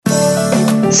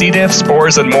C. diff,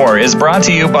 spores, and more is brought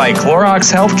to you by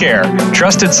Clorox Healthcare,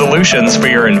 trusted solutions for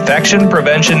your infection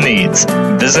prevention needs.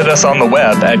 Visit us on the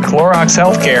web at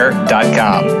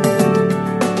CloroxHealthcare.com.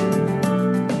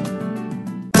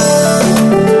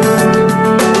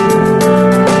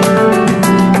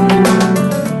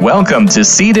 Welcome to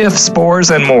C. diff,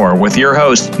 spores, and more with your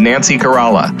host, Nancy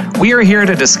Caralla. We are here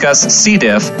to discuss C.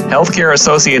 diff,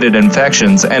 healthcare-associated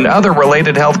infections, and other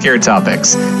related healthcare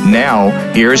topics. Now,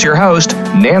 here's your host,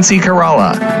 Nancy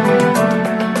Caralla.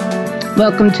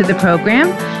 Welcome to the program,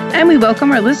 and we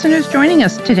welcome our listeners joining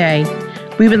us today.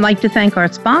 We would like to thank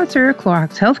our sponsor,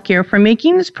 Clorox Healthcare, for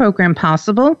making this program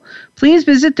possible. Please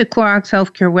visit the Clorox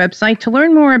Healthcare website to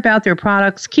learn more about their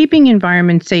products, keeping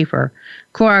environments safer.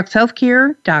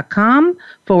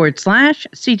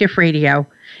 CloroxHealthcare.com/C. diff radio.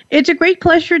 It's a great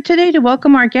pleasure today to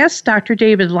welcome our guest, Dr.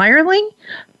 David Lyerly.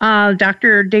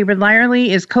 Dr. David Lyerly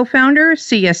is co-founder,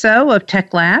 CSO of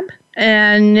Tech Lab,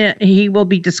 and he will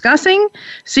be discussing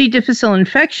C. difficile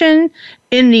infection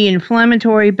in the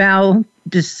inflammatory bowel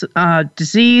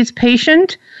disease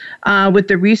patient with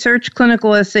the research,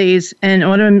 clinical essays, and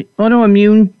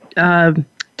autoimmune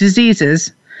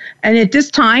diseases. And at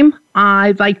this time,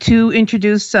 I'd like to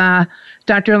introduce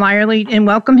Dr. Lyerly and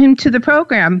welcome him to the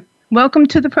program. Welcome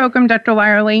to the program, Dr.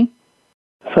 Lyerly.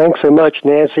 Thanks so much,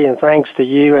 Nancy, and thanks to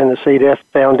you and the C. diff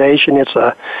Foundation. It's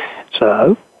a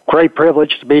great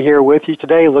privilege to be here with you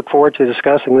today. Look forward to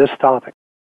discussing this topic.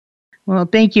 Well,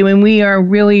 thank you, and we are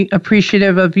really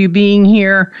appreciative of you being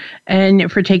here and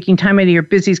for taking time out of your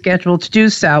busy schedule to do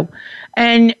so.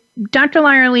 And Dr.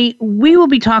 Lyerly, we will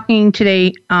be talking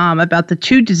today about the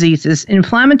two diseases,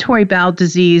 inflammatory bowel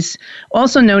disease,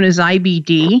 also known as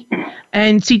IBD,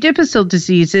 and C. difficile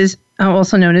diseases,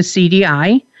 also known as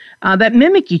CDI, that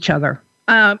mimic each other.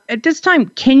 At this time,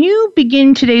 can you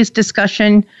begin today's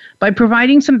discussion by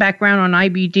providing some background on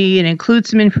IBD and include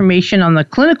some information on the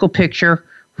clinical picture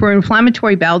for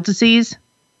inflammatory bowel disease?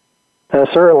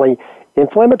 Certainly.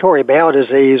 Inflammatory bowel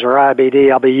disease, or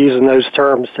IBD, I'll be using those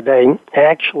terms today,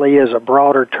 actually is a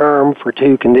broader term for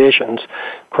two conditions,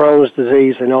 Crohn's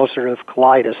disease and ulcerative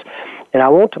colitis. And I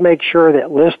want to make sure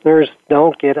that listeners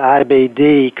don't get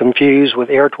IBD confused with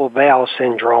irritable bowel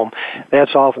syndrome.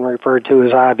 That's often referred to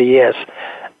as IBS.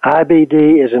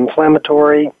 IBD is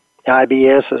inflammatory.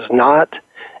 IBS is not.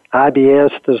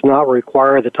 IBS does not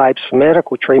require the types of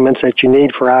medical treatments that you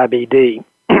need for IBD.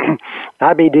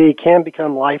 IBD can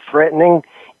become life-threatening.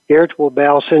 Irritable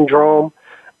bowel syndrome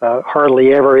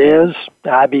hardly ever is.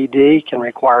 IBD can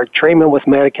require treatment with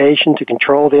medication to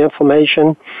control the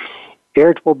inflammation.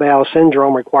 Irritable bowel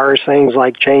syndrome requires things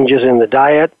like changes in the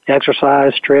diet,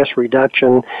 exercise, stress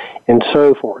reduction, and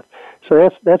so forth.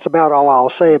 So that's about all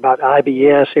I'll say about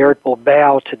IBS, irritable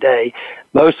bowel today.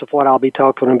 Most of what I'll be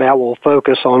talking about will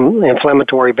focus on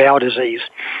inflammatory bowel disease.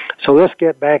 So let's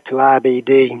get back to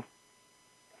IBD.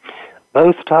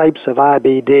 Both types of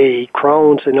IBD,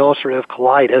 Crohn's and ulcerative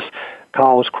colitis,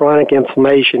 cause chronic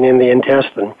inflammation in the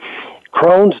intestine.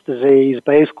 Crohn's disease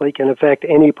basically can affect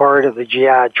any part of the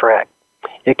GI tract.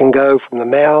 It can go from the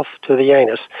mouth to the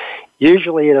anus.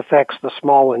 Usually it affects the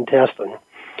small intestine.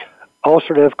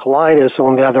 Ulcerative colitis,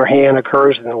 on the other hand,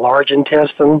 occurs in the large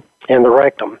intestine and the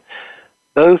rectum.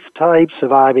 Both types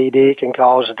of IBD can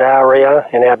cause diarrhea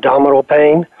and abdominal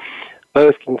pain.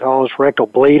 Both can cause rectal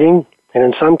bleeding, and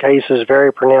in some cases,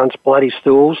 very pronounced bloody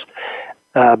stools.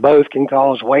 Both can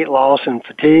cause weight loss and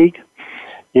fatigue.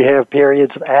 You have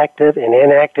periods of active and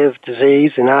inactive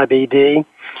disease in IBD.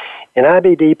 And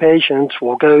IBD patients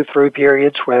will go through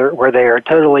periods where they are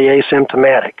totally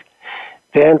asymptomatic.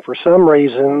 Then, for some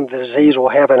reason, the disease will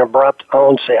have an abrupt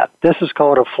onset. This is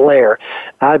called a flare.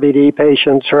 IBD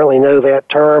patients certainly know that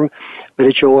term, but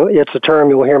it's a term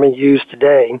you'll hear me use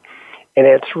today. And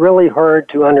it's really hard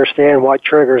to understand what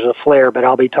triggers a flare, but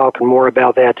I'll be talking more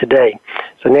about that today.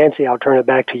 So, Nancy, I'll turn it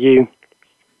back to you.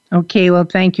 Okay, well,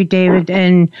 thank you, David.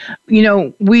 And,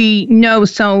 we know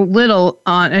so little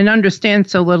and understand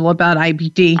so little about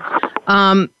IBD.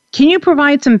 Can you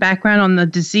provide some background on the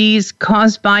disease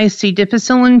caused by C.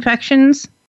 difficile infections?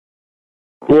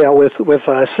 Yeah, with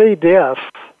C. diff,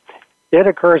 it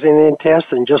occurs in the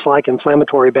intestine just like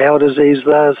inflammatory bowel disease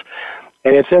does,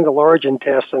 and it's in the large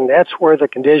intestine. That's where the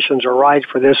conditions are right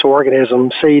for this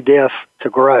organism, C. diff, to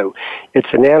grow. It's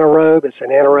an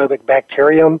anaerobic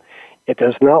bacterium. It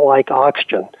does not like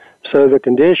oxygen. So the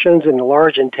conditions in the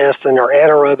large intestine are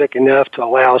anaerobic enough to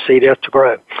allow C. diff to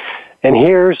grow. And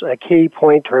here's a key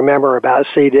point to remember about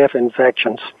C. diff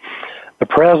infections. The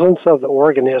presence of the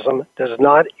organism does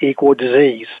not equal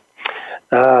disease.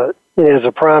 As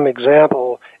a prime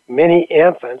example, many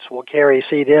infants will carry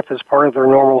C. diff as part of their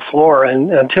normal flora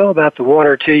and until about the 1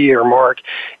 or 2 year mark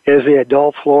as the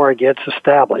adult flora gets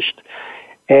established.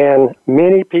 And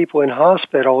many people in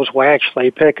hospitals will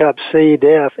actually pick up C.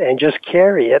 diff and just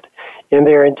carry it in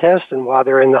their intestine while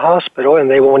they're in the hospital, and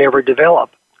they won't ever develop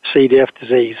C. diff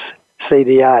disease,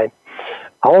 CDI.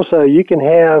 Also, you can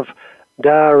have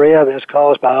diarrhea that's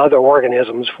caused by other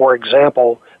organisms, for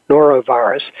example,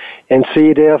 norovirus, and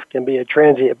C. diff can be a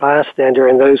transient bystander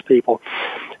in those people.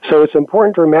 So it's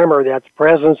important to remember that the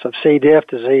presence of C. diff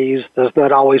disease does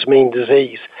not always mean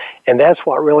disease, and that's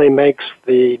what really makes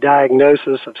the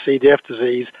diagnosis of C. diff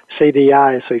disease,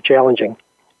 CDI, so challenging.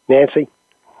 Nancy?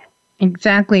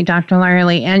 Exactly, Dr.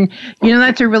 Lyerly. And,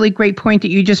 that's a really great point that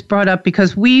you just brought up,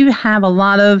 because we have a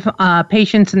lot of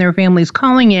patients and their families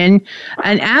calling in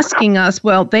and asking us,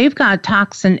 well, they've got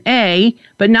toxin A,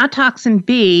 but not toxin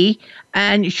B,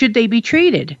 and should they be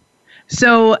treated?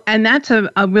 So, and that's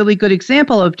a really good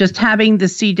example of just having the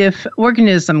C. diff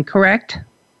organism, correct?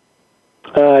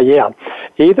 Yeah.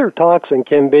 Either toxin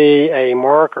can be a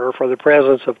marker for the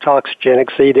presence of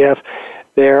toxigenic C. diff.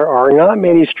 There are not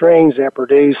many strains that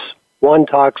produce one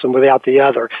toxin without the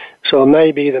other, so it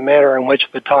may be the manner in which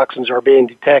the toxins are being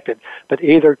detected, but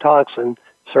either toxin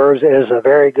serves as a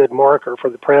very good marker for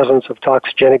the presence of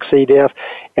toxigenic C. diff,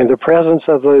 and the presence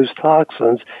of those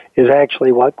toxins is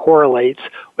actually what correlates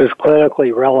with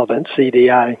clinically relevant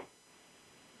CDI.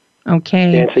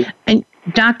 Okay. Nancy? And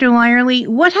Dr. Lyerly,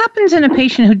 what happens in a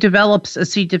patient who develops a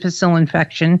C. difficile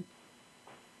infection?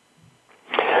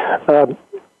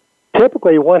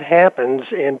 Typically, what happens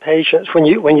in patients, when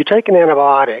you take an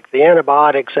antibiotic, the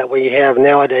antibiotics that we have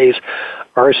nowadays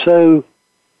are so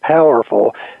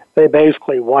powerful, they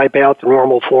basically wipe out the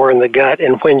normal flora in the gut.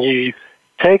 And when you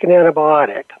take an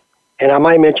antibiotic, and I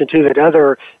might mention too that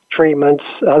other treatments,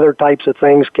 other types of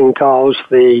things can cause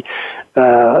the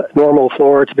normal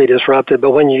flora to be disrupted,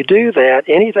 but when you do that,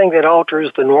 anything that alters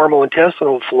the normal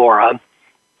intestinal flora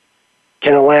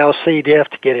can allow C. diff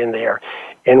to get in there.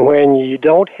 And when you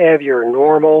don't have your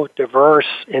normal, diverse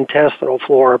intestinal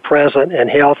flora present and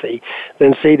healthy,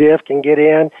 then C. diff can get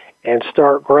in and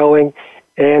start growing.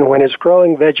 And when it's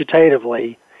growing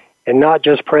vegetatively, and not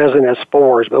just present as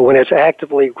spores, but when it's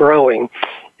actively growing,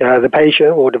 the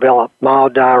patient will develop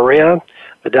mild diarrhea.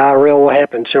 The diarrhea will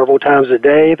happen several times a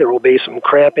day. There will be some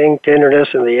cramping, tenderness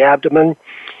in the abdomen.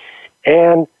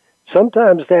 And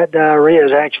sometimes that diarrhea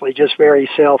is actually just very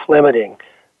self-limiting.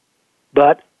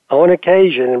 But on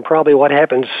occasion, and probably what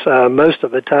happens most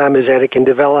of the time, is that it can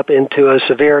develop into a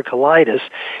severe colitis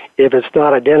if it's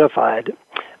not identified.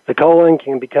 The colon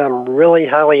can become really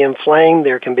highly inflamed.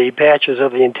 There can be patches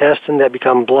of the intestine that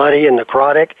become bloody and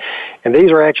necrotic, and these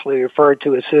are actually referred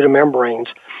to as pseudomembranes.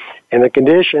 And the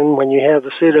condition, when you have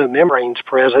the pseudomembranes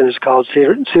present, is called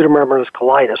pseudomembranous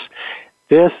colitis.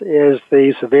 This is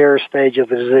the severe stage of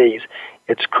the disease.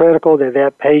 It's critical that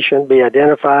that patient be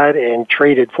identified and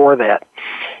treated for that.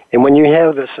 And when you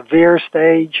have the severe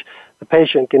stage, the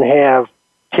patient can have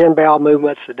 10 bowel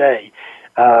movements a day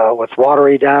with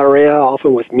watery diarrhea,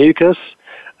 often with mucus.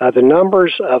 The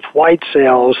numbers of white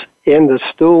cells in the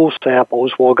stool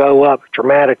samples will go up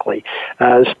dramatically.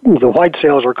 The white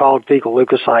cells are called fecal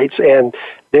leukocytes, and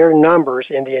their numbers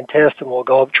in the intestine will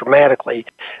go up dramatically.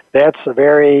 That's a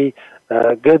very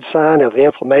good sign of the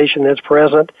inflammation that's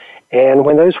present. And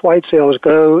when those white cells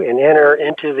go and enter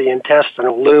into the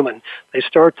intestinal lumen, they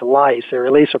start to lyse. They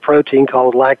release a protein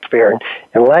called lactoferrin.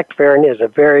 And lactoferrin is a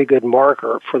very good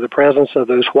marker for the presence of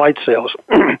those white cells.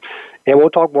 And we'll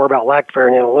talk more about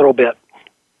lactoferrin in a little bit.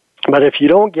 But if you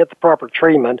don't get the proper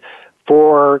treatment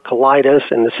for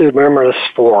colitis in the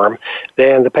pseudomembranous form,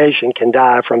 then the patient can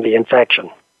die from the infection.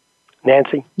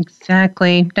 Nancy?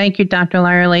 Exactly. Thank you, Dr.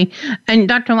 Lyerly. And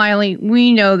Dr. Lyerly,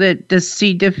 we know that the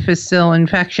C. difficile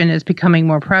infection is becoming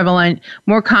more prevalent,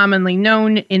 more commonly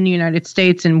known in the United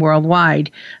States and worldwide.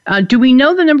 Do we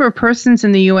know the number of persons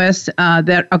in the U.S.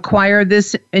 That acquire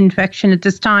this infection at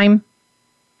this time?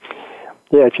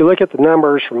 Yeah, if you look at the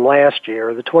numbers from last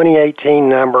year, the 2018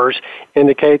 numbers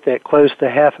indicate that close to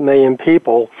 500,000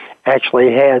 people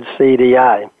actually had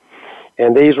CDI.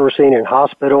 And these were seen in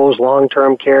hospitals,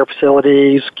 long-term care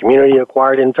facilities,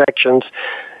 community-acquired infections.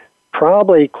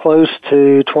 Probably close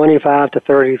to 25 to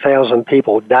 30,000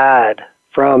 people died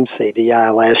from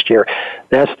CDI last year.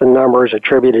 That's the numbers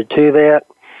attributed to that.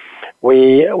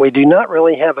 We do not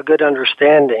really have a good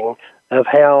understanding of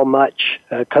how much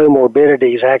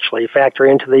comorbidities actually factor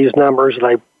into these numbers,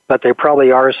 but they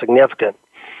probably are significant.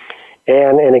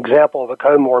 And an example of a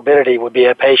comorbidity would be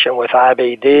a patient with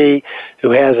IBD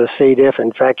who has a C. diff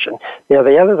infection. Now,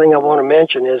 the other thing I want to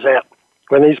mention is that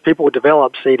when these people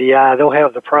develop CDI, they'll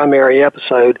have the primary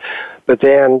episode, but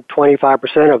then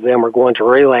 25% of them are going to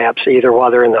relapse either while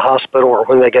they're in the hospital or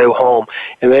when they go home,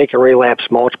 and they can relapse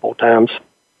multiple times.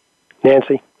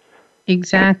 Nancy?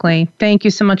 Exactly. Thank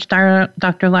you so much, Dr.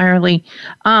 Lyerly.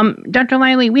 Dr.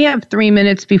 Lyerly, we have 3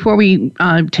 minutes before we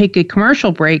take a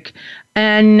commercial break.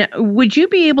 And would you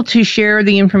be able to share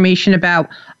the information about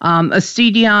a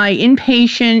CDI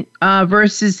inpatient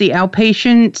versus the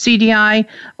outpatient CDI,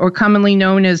 or commonly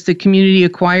known as the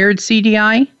community-acquired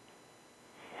CDI?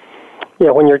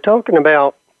 Yeah, when you're talking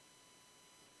about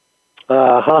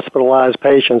hospitalized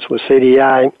patients with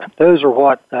CDI, those are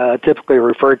what typically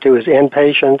referred to as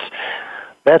inpatients.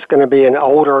 That's going to be an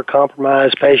older,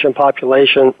 compromised patient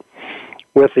population.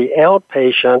 With the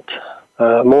outpatient,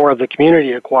 more of the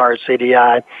community-acquired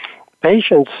CDI,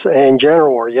 patients in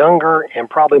general are younger and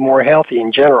probably more healthy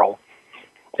in general.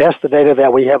 That's the data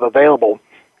that we have available.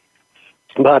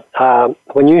 But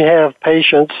when you have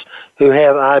patients who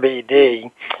have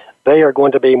IBD, they are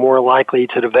going to be more likely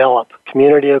to develop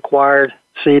community-acquired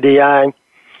CDI.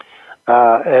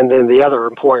 And then the other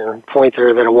important point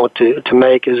there that I want to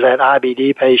make is that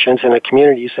IBD patients in a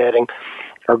community setting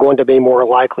are going to be more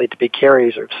likely to be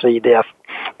carriers of C. diff.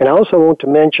 And I also want to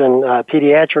mention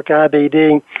pediatric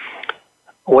IBD.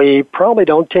 We probably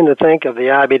don't tend to think of the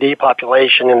IBD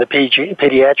population in the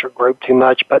pediatric group too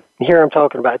much, but here I'm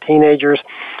talking about teenagers.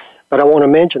 But I want to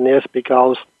mention this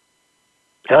because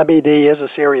IBD is a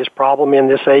serious problem in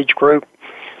this age group.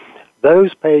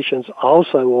 Those patients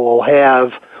also will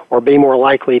have or be more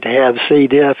likely to have C.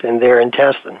 diff in their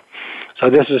intestine. So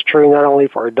this is true not only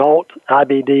for adult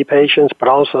IBD patients, but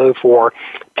also for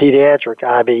pediatric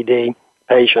IBD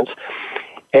patients.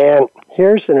 And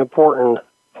here's an important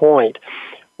point.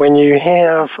 When you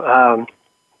have an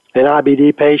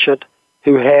IBD patient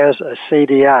who has a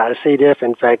CDI, a C. diff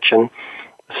infection,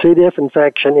 C. diff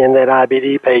infection in that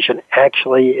IBD patient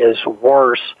actually is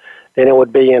worse than it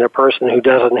would be in a person who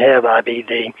doesn't have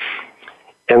IBD.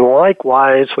 And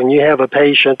likewise, when you have a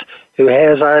patient who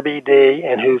has IBD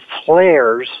and who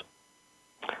flares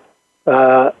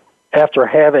after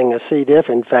having a C. diff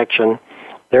infection,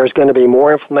 there's going to be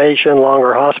more inflammation,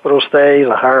 longer hospital stays,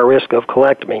 a higher risk of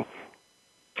colectomy.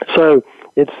 So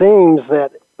it seems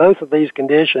that both of these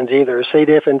conditions, either a C.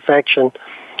 diff infection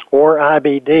or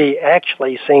IBD,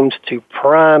 actually seems to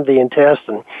prime the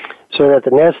intestine so that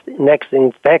the next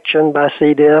infection by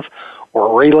C. diff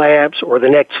or relapse or the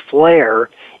next flare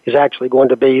is actually going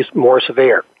to be more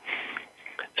severe.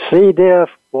 C. diff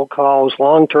will cause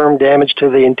long-term damage to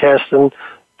the intestine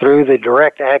through the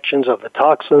direct actions of the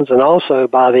toxins and also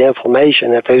by the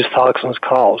inflammation that those toxins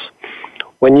cause.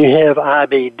 When you have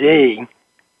IBD,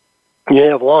 you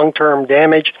have long-term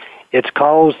damage. It's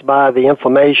caused by the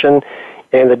inflammation,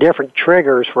 and the different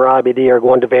triggers for IBD are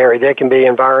going to vary. They can be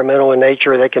environmental in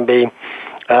nature. They can be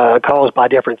caused by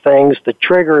different things. The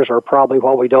triggers are probably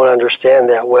what we don't understand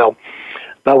that well.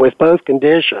 But with both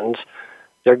conditions,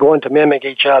 they're going to mimic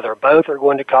each other. Both are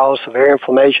going to cause severe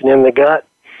inflammation in the gut,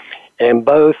 and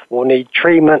both will need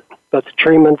treatment, but the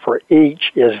treatment for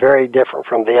each is very different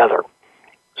from the other.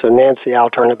 So, Nancy, I'll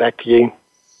turn it back to you.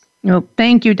 Well,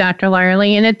 thank you, Dr.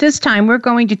 Lyerly. And at this time, we're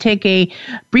going to take a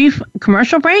brief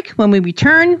commercial break. When we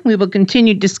return, we will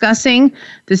continue discussing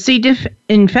the C. diff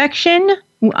infection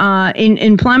in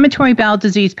inflammatory bowel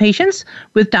disease patients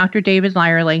with Dr. David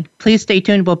Lyerly. Please stay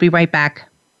tuned. We'll be right back.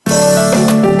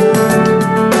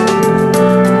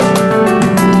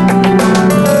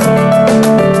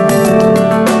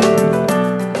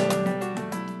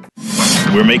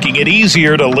 We're making it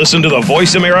easier to listen to the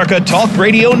Voice America Talk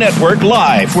Radio Network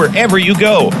live wherever you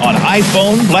go on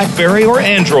iPhone, BlackBerry, or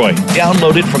Android.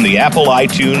 Download it from the Apple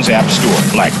iTunes App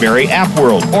Store, BlackBerry App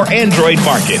World, or Android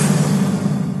Market.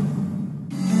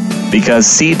 Because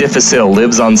C. difficile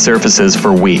lives on surfaces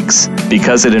for weeks,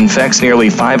 because it infects nearly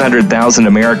 500,000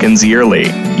 Americans yearly,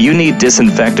 you need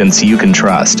disinfectants you can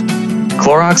trust.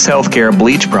 Clorox Healthcare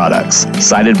bleach products,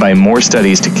 cited by more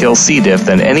studies to kill C. diff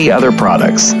than any other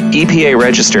products. EPA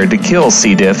registered to kill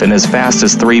C. diff in as fast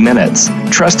as 3 minutes.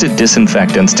 Trusted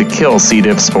disinfectants to kill C.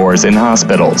 diff spores in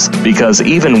hospitals, because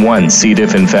even one C.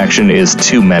 diff infection is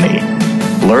too many.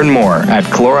 Learn more at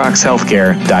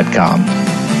CloroxHealthcare.com.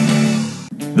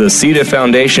 The C. diff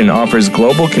Foundation offers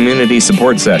global community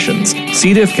support sessions.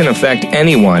 C. diff can affect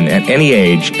anyone at any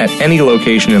age, at any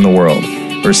location in the world.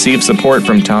 Receive support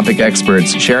from topic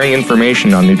experts sharing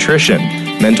information on nutrition,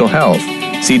 mental health,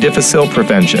 C. difficile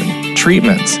prevention,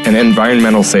 treatments, and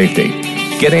environmental safety.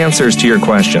 Get answers to your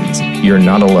questions. You're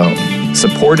not alone.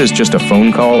 Support is just a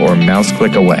phone call or mouse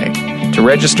click away. To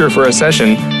register for a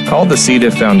session, call the C.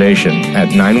 diff Foundation at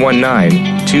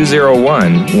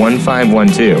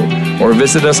 919-201-1512 or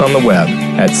visit us on the web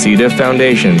at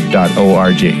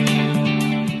cdifffoundation.org.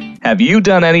 Have you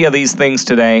done any of these things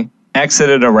today?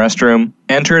 Exited a restroom,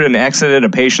 entered and exited a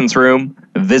patient's room,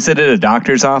 visited a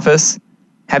doctor's office?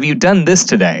 Have you done this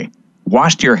today?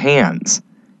 Washed your hands?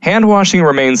 Hand washing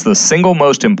remains the single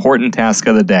most important task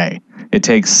of the day. It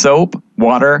takes soap,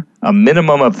 water, a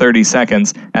minimum of 30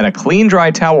 seconds, and a clean, dry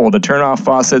towel to turn off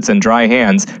faucets and dry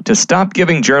hands to stop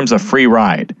giving germs a free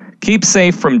ride. Keep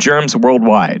safe from germs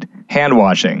worldwide. Hand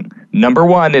washing,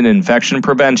 #1 in infection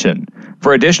prevention.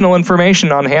 For additional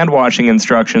information on hand washing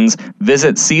instructions,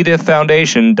 visit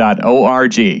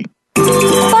cdifffoundation.org.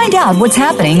 Find out what's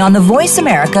happening on the Voice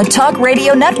America Talk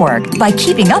Radio Network by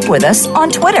keeping up with us on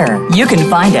Twitter. You can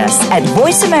find us at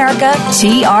Voice America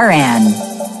TRN.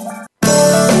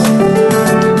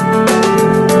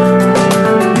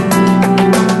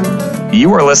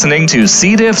 You are listening to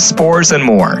C. diff, spores, and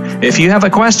more. If you have a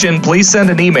question, please send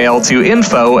an email to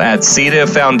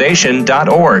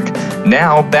info@cdifffoundation.org.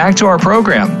 Now, back to our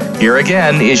program. Here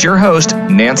again is your host,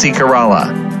 Nancy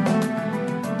Caralla.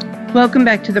 Welcome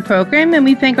back to the program, and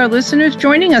we thank our listeners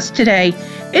joining us today.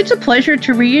 It's a pleasure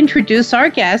to reintroduce our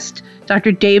guest,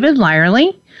 Dr. David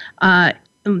Lyerly.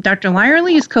 Dr.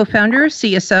 Lyerly is co-founder,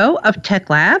 CSO of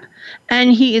TechLab,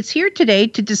 and he is here today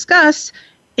to discuss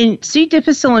C.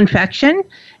 difficile infection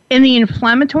in the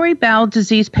inflammatory bowel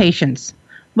disease patients.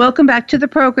 Welcome back to the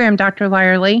program, Dr.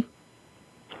 Lyerly.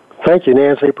 Thank you,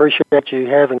 Nancy. Appreciate you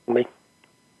having me.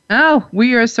 Oh,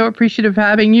 we are so appreciative of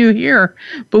having you here.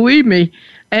 Believe me.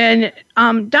 And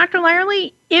Dr.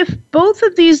 Lyerly, if both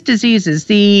of these diseases,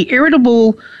 the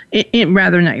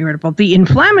the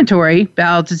inflammatory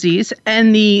bowel disease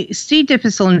and the C.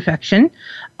 difficile infection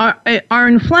are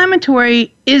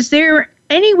inflammatory, is there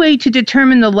any way to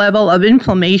determine the level of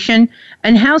inflammation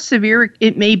and how severe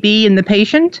it may be in the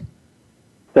patient?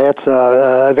 That's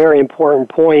a very important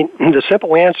point. The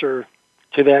simple answer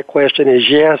to that question is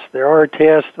yes, there are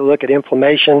tests to look at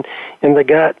inflammation in the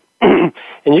gut, and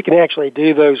you can actually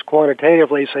do those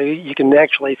quantitatively so you can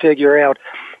actually figure out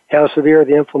how severe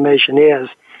the inflammation is.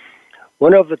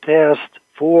 One of the tests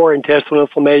for intestinal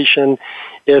inflammation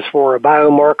is for a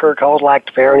biomarker called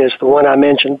lactoferrin. It's the one I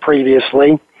mentioned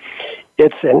previously.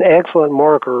 It's an excellent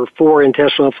marker for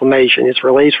intestinal inflammation. It's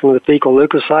released from the fecal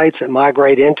leukocytes that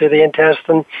migrate into the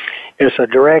intestine. It's a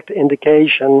direct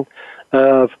indication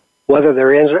of whether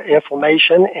there is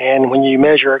inflammation, and when you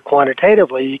measure it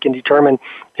quantitatively, you can determine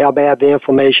how bad the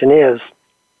inflammation is.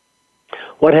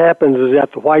 What happens is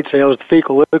that the white cells, the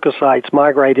fecal leukocytes,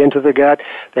 migrate into the gut.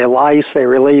 They lyse, they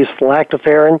release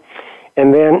lactoferrin,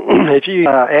 and then if you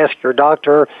ask your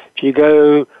doctor, if you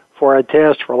go for a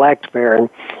test for lactoferrin,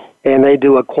 and they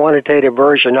do a quantitative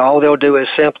version, all they'll do is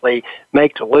simply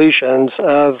make dilutions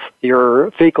of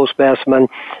your fecal specimen,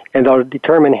 and they'll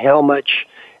determine how much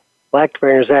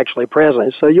lactoferrin is actually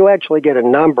present. So you'll actually get a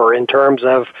number in terms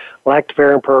of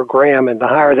lactoferrin per gram, and the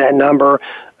higher that number,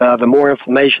 the more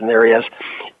inflammation there is.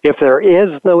 If there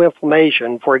is no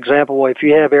inflammation, for example, if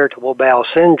you have irritable bowel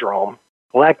syndrome,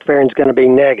 lactoferrin is going to be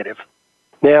negative.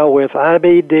 Now, with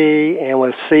IBD and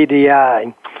with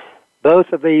CDI,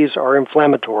 both of these are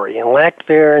inflammatory, and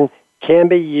lactoferrin can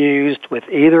be used with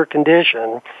either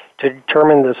condition to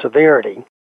determine the severity.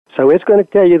 So it's going to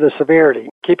tell you the severity.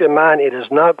 Keep in mind, it is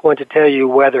not going to tell you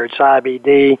whether it's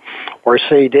IBD or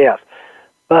C. diff,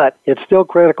 but it's still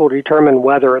critical to determine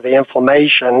whether the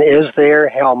inflammation is there,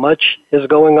 how much is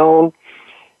going on.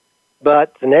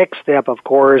 But the next step, of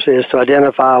course, is to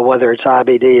identify whether it's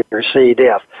IBD or C.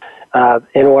 diff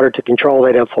in order to control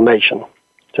that inflammation.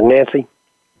 So, Nancy?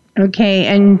 Okay,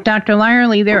 and Dr.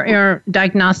 Lyerly, there are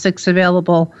diagnostics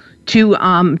available to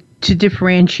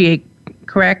differentiate,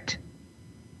 correct?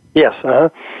 Yes.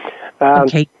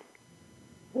 Okay.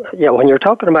 Yeah, when you're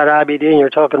talking about IBD and you're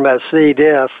talking about C.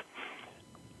 diff,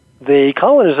 the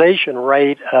colonization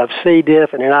rate of C.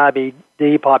 diff in an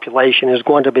IBD population is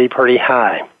going to be pretty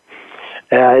high.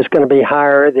 It's going to be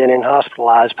higher than in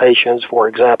hospitalized patients, for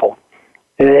example.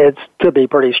 It could be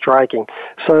pretty striking.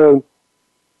 So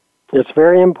it's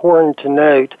very important to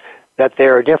note that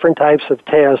there are different types of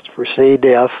tests for C.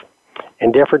 diff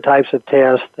and different types of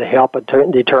tests to help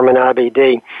determine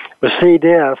IBD. With C.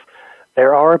 diff,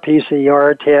 there are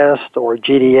PCR tests or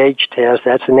GDH tests,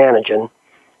 that's an antigen,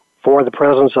 for the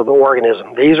presence of the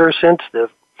organism. These are sensitive,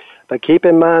 but keep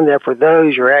in mind that for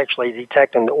those, you're actually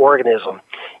detecting the organism.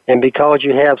 And because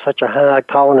you have such a high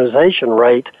colonization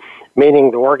rate, meaning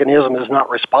the organism is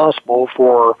not responsible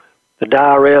for the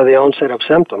diarrhea, the onset of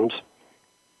symptoms,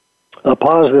 a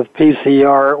positive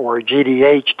PCR or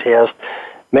GDH test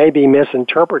may be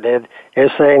misinterpreted as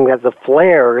saying that the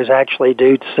flare is actually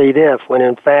due to C. diff, when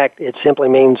in fact it simply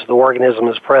means the organism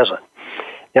is present.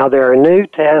 Now, there are new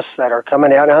tests that are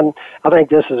coming out, and I think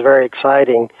this is very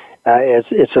exciting.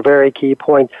 It's a very key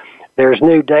point. There's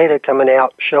new data coming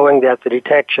out showing that the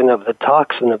detection of the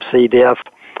toxin of C. diff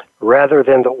rather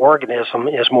than the organism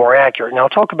is more accurate. Now, I'll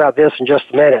talk about this in just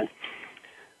a minute.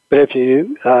 But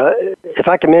if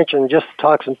I can mention just the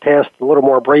toxin test a little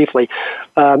more briefly,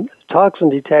 toxin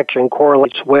detection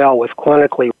correlates well with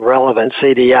clinically relevant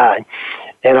CDI,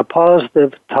 and a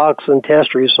positive toxin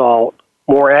test result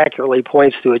more accurately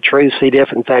points to a true C.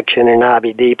 diff infection in an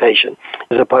IBD patient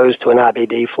as opposed to an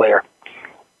IBD flare.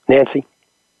 Nancy?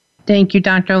 Thank you,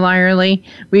 Dr. Lyerly.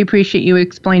 We appreciate you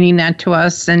explaining that to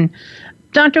us. And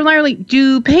Dr. Lyerly,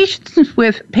 do patients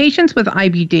with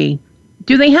IBD,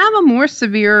 do they have a more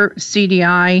severe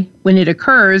CDI when it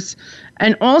occurs?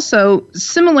 And also,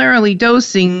 similarly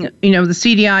dosing, the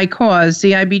CDI cause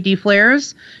the IBD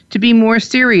flares to be more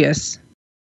serious?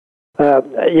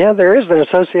 Yeah, there is an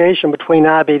association between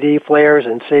IBD flares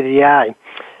and CDI.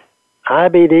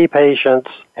 IBD patients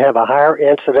have a higher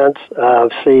incidence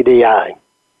of CDI,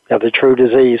 of the true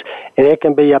disease, and it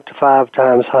can be up to 5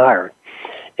 times higher.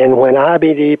 And when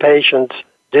IBD patients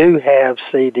do have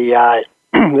CDI,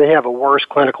 they have a worse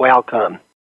clinical outcome.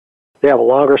 They have a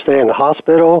longer stay in the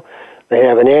hospital. They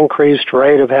have an increased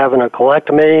rate of having a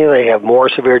colectomy. They have more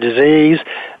severe disease.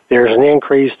 There's an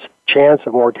increased chance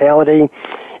of mortality.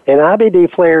 And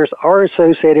IBD flares are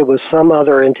associated with some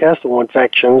other intestinal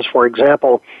infections. For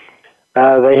example,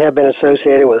 they have been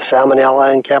associated with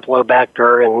Salmonella and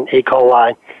Campylobacter and E.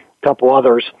 coli, a couple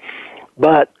others.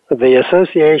 But the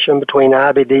association between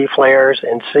IBD flares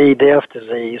and C. diff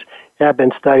disease have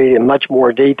been studied in much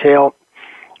more detail,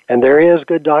 and there is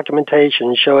good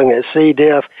documentation showing that C.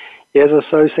 diff is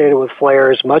associated with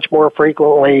flares much more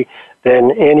frequently than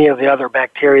any of the other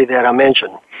bacteria that I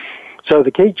mentioned. So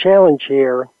the key challenge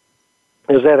here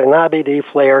is that an IBD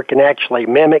flare can actually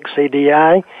mimic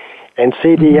CDI, and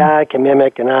CDI can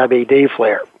mimic an IBD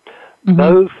flare. Mm-hmm.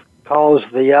 Both cause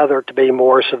the other to be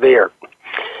more severe.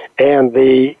 And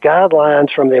the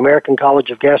guidelines from the American College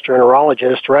of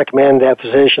Gastroenterologists recommend that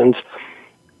physicians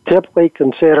typically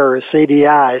consider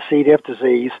CDI, C. diff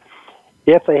disease,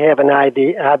 if they have an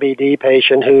IBD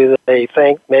patient who they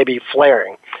think may be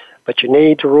flaring. But you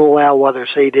need to rule out whether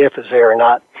C. diff is there or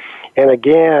not. And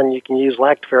again, you can use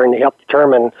lactoferrin to help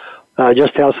determine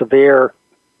just how severe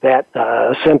that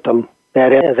symptom,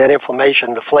 that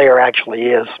inflammation, the flare actually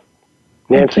is.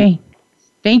 Nancy? Okay.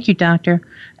 Thank you, doctor.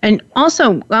 And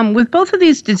also, with both of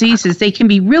these diseases, they can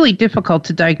be really difficult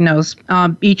to diagnose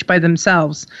each by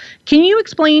themselves. Can you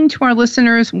explain to our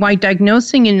listeners why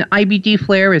diagnosing an IBD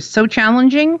flare is so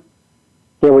challenging?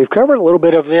 Yeah, we've covered a little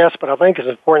bit of this, but I think it's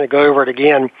important to go over it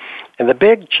again. And the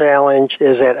big challenge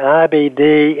is that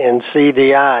IBD and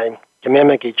CDI can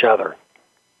mimic each other.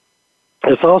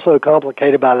 It's also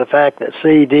complicated by the fact that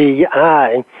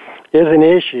CDI is an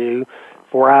issue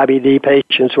for IBD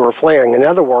patients who are flaring. In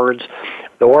other words,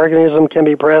 the organism can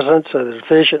be present, so the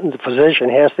physician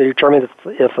has to determine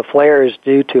if the flare is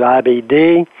due to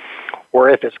IBD or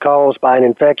if it's caused by an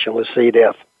infection with C.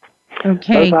 diff.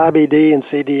 Okay. Both IBD and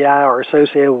CDI are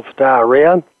associated with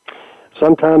diarrhea.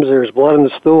 Sometimes there's blood in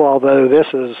the stool, although this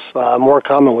is more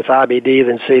common with IBD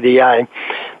than CDI.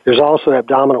 There's also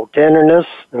abdominal tenderness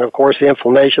and, of course, the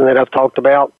inflammation that I've talked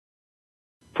about.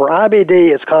 For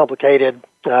IBD, it's complicated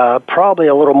probably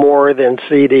a little more than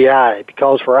CDI,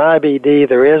 because for IBD,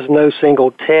 there is no single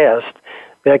test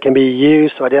that can be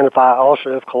used to identify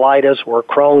ulcerative colitis or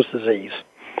Crohn's disease.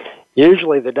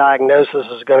 Usually the diagnosis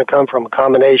is going to come from a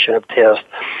combination of tests.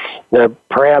 Now,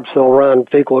 perhaps they'll run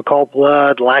fecal occult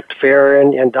blood,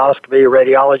 lactoferrin, endoscopy,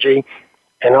 radiology,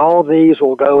 and all of these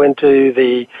will go into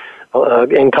the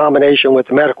in combination with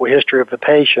the medical history of the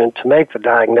patient to make the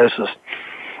diagnosis.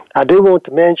 I do want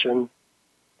to mention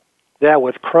that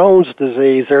with Crohn's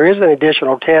disease, there is an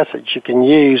additional test that you can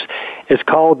use. It's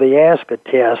called the ASCA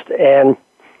test, and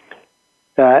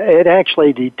it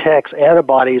actually detects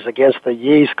antibodies against the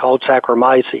yeast called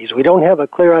Saccharomyces. We don't have a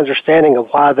clear understanding of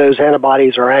why those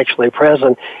antibodies are actually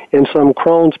present in some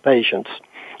Crohn's patients,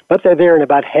 but they're there in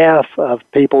about half of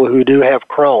people who do have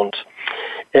Crohn's.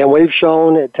 And we've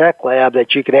shown at Tech Lab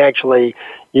that you can actually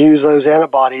use those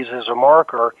antibodies as a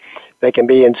marker. They can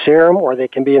be in serum or they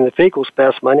can be in the fecal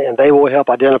specimen, and they will help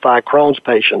identify Crohn's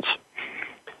patients.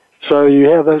 So you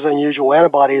have those unusual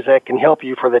antibodies that can help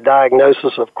you for the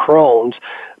diagnosis of Crohn's.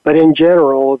 But in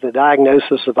general, the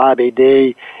diagnosis of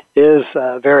IBD is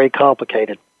very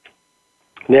complicated.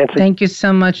 Nancy? Thank you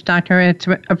so much, Doctor. I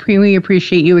really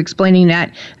appreciate you explaining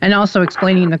that and also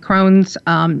explaining the Crohn's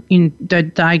in the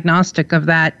diagnostic of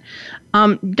that.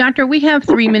 Doctor, we have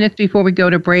 3 minutes before we go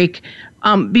to break.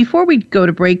 Before we go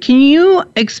to break, can you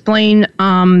explain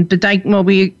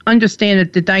we understand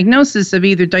that the diagnosis of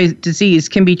either disease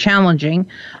can be challenging,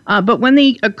 but when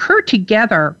they occur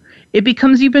together, it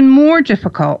becomes even more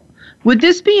difficult. Would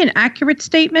this be an accurate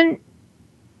statement?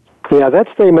 Yeah, that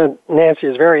statement, Nancy,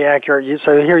 is very accurate.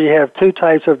 So here you have two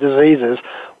types of diseases.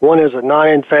 One is a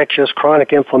non-infectious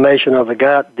chronic inflammation of the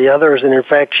gut. The other is an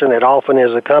infection that often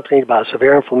is accompanied by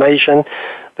severe inflammation.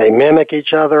 They mimic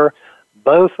each other.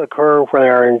 Both occur when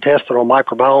our intestinal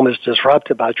microbiome is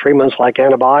disrupted by treatments like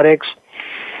antibiotics.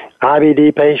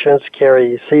 IBD patients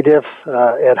carry C. diff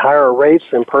at higher rates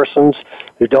than persons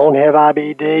who don't have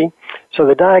IBD. So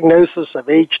the diagnosis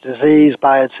of each disease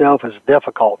by itself is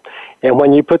difficult. And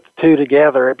when you put the two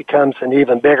together, it becomes an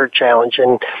even bigger challenge.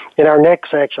 And in our next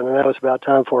section, I know it's about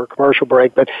time for a commercial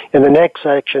break, but in the next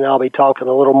section, I'll be talking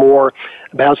a little more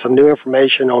about some new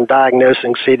information on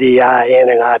diagnosing CDI in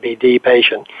an IBD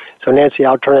patient. So Nancy,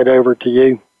 I'll turn it over to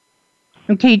you.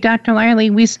 Okay, Dr.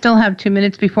 Lyerly, we still have 2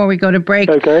 minutes before we go to break.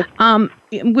 Okay.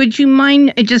 Would you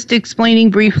mind just explaining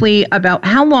briefly about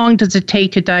how long does it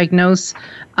take to diagnose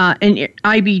an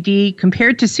IBD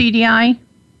compared to CDI?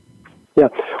 Yeah,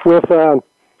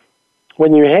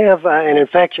 when you have an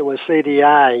infection with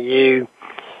CDI,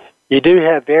 you do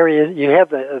have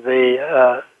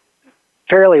the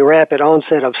fairly rapid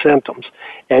onset of symptoms.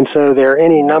 And so there are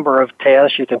any number of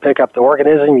tests. You can pick up the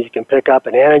organism, you can pick up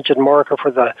an antigen marker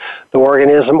for the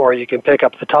organism, or you can pick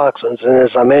up the toxins. And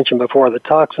as I mentioned before, the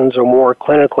toxins are more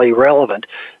clinically relevant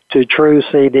to true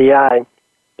CDI.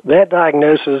 That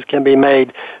diagnosis can be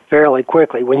made fairly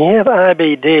quickly. When you have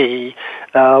IBD,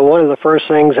 one of the first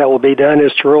things that will be done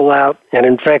is to rule out an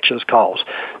infectious cause.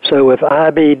 So with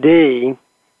IBD,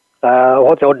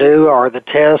 what they'll do are the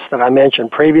tests that I mentioned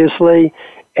previously,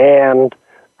 and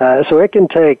so it can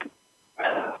take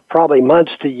probably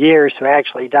months to years to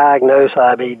actually diagnose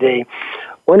IBD.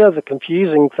 One of the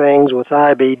confusing things with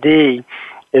IBD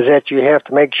is that you have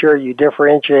to make sure you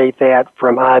differentiate that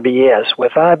from IBS.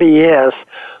 With IBS,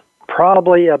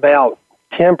 probably about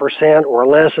 10% or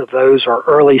less of those are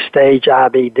early stage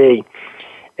IBD.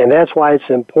 And that's why it's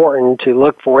important to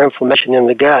look for inflammation in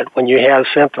the gut when you have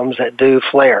symptoms that do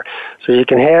flare. So you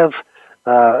can have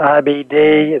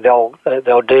IBD.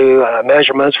 They'll do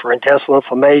measurements for intestinal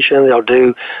inflammation. They'll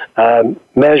do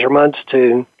measurements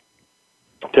to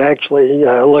actually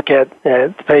look at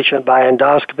the patient by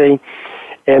endoscopy.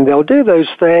 And they'll do those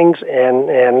things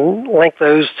and link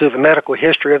those to the medical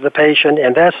history of the patient,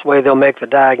 and that's the way they'll make the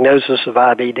diagnosis of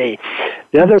IBD.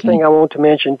 The other thing I want to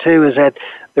mention, too, is that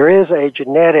there is a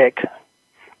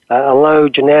low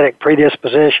genetic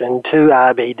predisposition to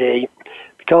IBD.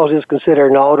 Because it's considered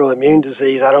an autoimmune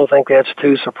disease, I don't think that's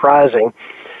too surprising.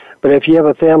 But if you have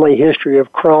a family history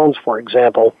of Crohn's, for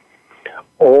example,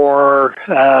 or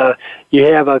you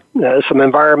have some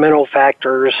environmental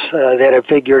factors that have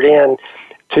figured in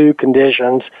to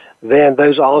conditions, then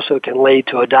those also can lead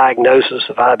to a diagnosis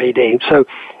of IBD. So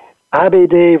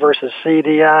IBD versus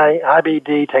CDI,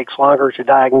 IBD takes longer to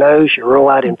diagnose. You rule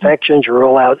out infections, you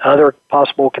rule out other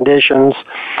possible conditions,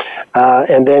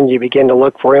 and then you begin to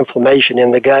look for inflammation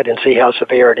in the gut and see how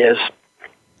severe it is.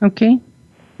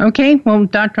 Okay, well,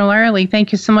 Dr. Lyerly,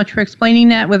 thank you so much for explaining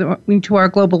that to our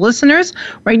global listeners.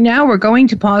 Right now, we're going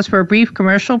to pause for a brief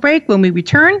commercial break. When we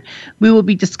return, we will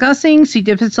be discussing C.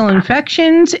 difficile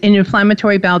infections in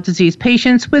inflammatory bowel disease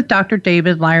patients with Dr.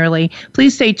 David Lyerly.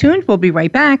 Please stay tuned. We'll be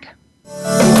right back.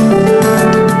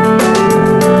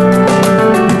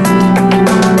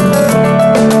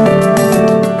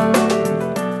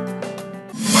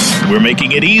 We're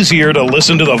making it easier to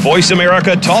listen to the Voice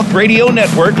America Talk Radio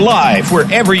Network live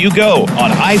wherever you go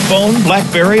on iPhone,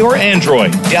 BlackBerry, or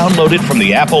Android. Download it from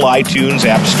the Apple iTunes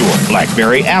App Store,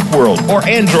 BlackBerry App World, or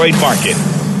Android Market.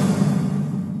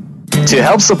 To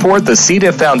help support the C.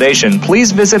 diff Foundation,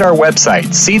 please visit our website,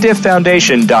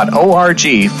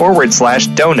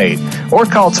 cdifffoundation.org/donate, or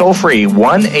call toll-free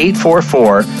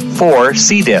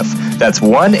 1-844-4-C-DIFF. That's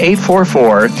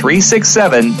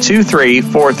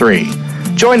 1-844-367-2343.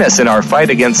 Join us in our fight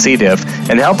against C. diff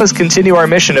and help us continue our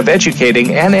mission of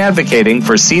educating and advocating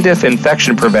for C. diff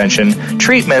infection prevention,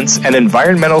 treatments, and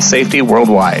environmental safety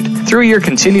worldwide. Through your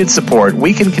continued support,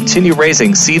 we can continue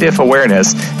raising C. diff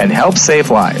awareness and help save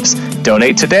lives.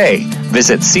 Donate today.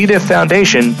 Visit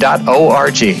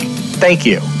cdifffoundation.org. Thank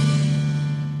you.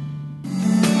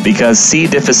 Because C.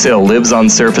 difficile lives on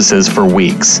surfaces for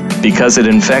weeks, because it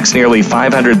infects nearly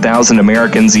 500,000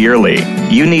 Americans yearly,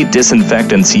 you need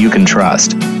disinfectants you can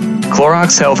trust.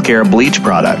 Clorox Healthcare bleach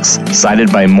products,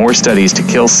 cited by more studies to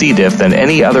kill C. diff than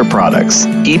any other products.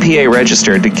 EPA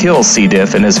registered to kill C.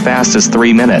 diff in as fast as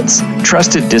 3 minutes.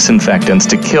 Trusted disinfectants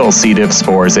to kill C. diff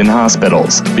spores in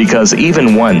hospitals, because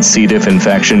even one C. diff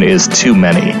infection is too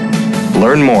many.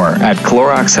 Learn more at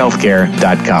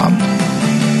CloroxHealthcare.com.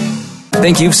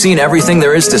 Think you've seen everything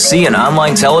there is to see in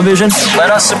online television?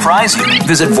 Let us surprise you.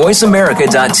 Visit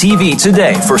VoiceAmerica.tv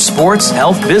today for sports,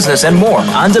 health, business, and more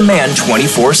on demand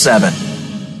 24/7.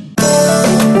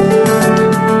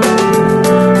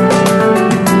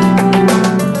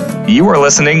 You are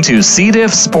listening to C.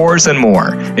 diff, spores, and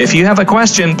more. If you have a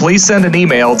question, please send an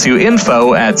email to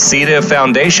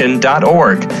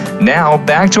info@cdifffoundation.org. Now,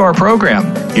 back to our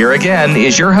program. Here again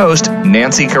is your host,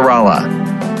 Nancy Caralla.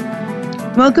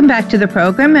 Welcome back to the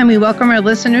program, and we welcome our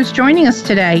listeners joining us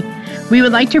today. We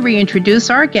would like to reintroduce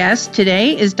our guest.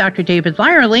 Today is Dr. David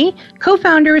Lyerly,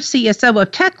 co-founder and CSO of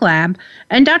TechLab.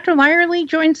 And Dr. Lyerly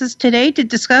joins us today to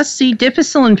discuss C.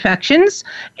 difficile infections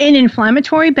in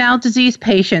inflammatory bowel disease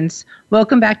patients.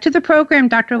 Welcome back to the program,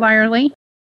 Dr. Lyerly.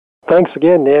 Thanks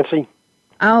again, Nancy.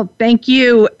 Oh, thank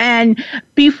you. And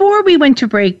before we went to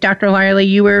break, Dr. Lyerly,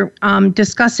 you were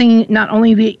discussing not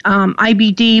only the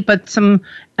IBD, but some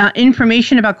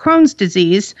information about Crohn's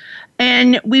disease.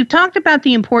 And we've talked about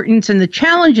the importance and the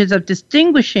challenges of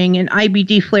distinguishing an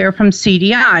IBD flare from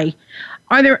CDI.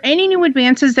 Are there any new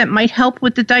advances that might help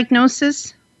with the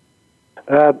diagnosis?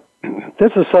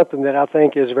 This is something that I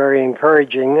think is very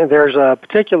encouraging. There's a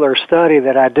particular study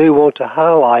that I do want to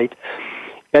highlight.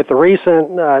 At the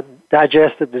recent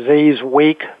Digestive Disease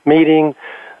Week meeting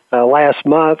last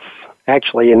month,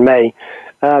 actually in May,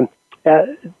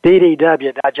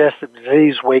 DDW, Digestive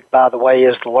Disease Week, by the way,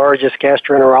 is the largest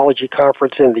gastroenterology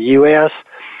conference in the U.S.,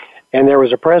 and there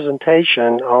was a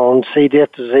presentation on C.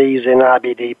 diff disease in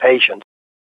IBD patients.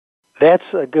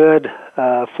 That's a good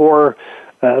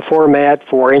format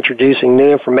for introducing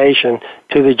new information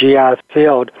to the GI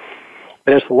field.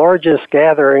 But it's the largest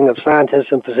gathering of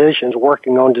scientists and physicians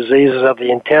working on diseases of the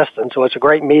intestine, so it's a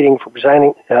great meeting for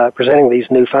presenting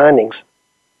these new findings.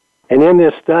 And in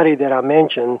this study that I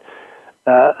mentioned,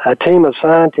 a team of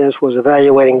scientists was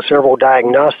evaluating several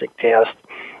diagnostic tests,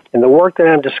 and the work that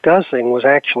I'm discussing was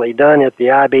actually done at the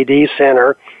IBD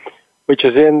Center, which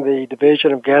is in the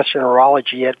Division of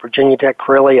Gastroenterology at Virginia Tech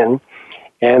Carilion,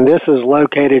 and this is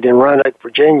located in Roanoke,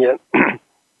 Virginia.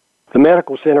 The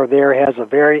medical center there has a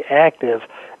very active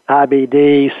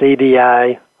IBD,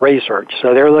 CDI research.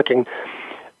 So they're looking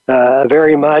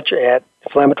very much at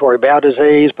inflammatory bowel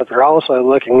disease, but they're also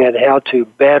looking at how to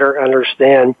better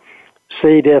understand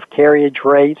C. diff carriage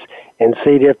rates and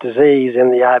C. diff disease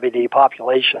in the IBD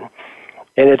population.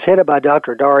 And it's headed by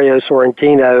Dr. Dario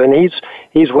Sorrentino, and he's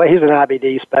an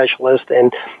IBD specialist,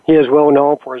 and he is well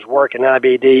known for his work in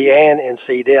IBD and in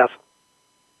C. diff.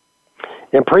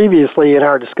 And previously in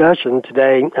our discussion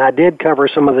today, I did cover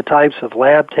some of the types of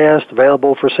lab tests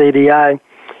available for CDI.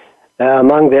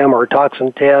 Among them are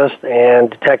toxin tests and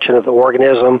detection of the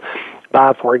organism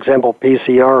by, for example,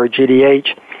 PCR or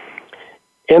GDH.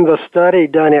 In the study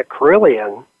done at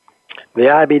Carilion, the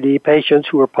IBD patients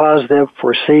who were positive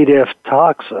for C. diff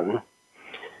toxin,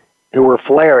 who were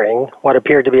flaring, what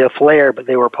appeared to be a flare, but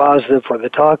they were positive for the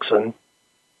toxin,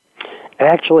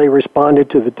 actually responded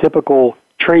to the typical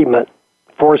treatment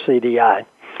for CDI.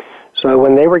 So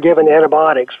when they were given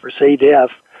antibiotics for C.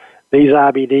 diff, these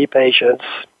IBD patients,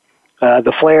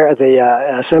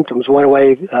 the symptoms went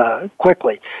away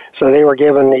quickly. So they were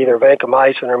given either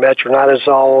vancomycin or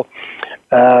metronidazole.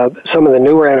 Some of the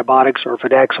newer antibiotics are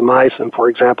fidaxomicin, for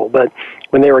example. But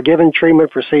when they were given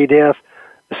treatment for C. diff,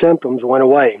 the symptoms went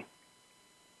away.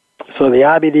 So the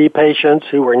IBD patients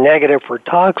who were negative for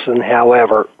toxin,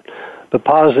 however, but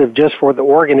positive just for the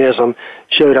organism,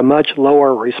 showed a much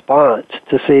lower response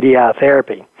to CDI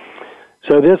therapy.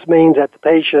 So this means that the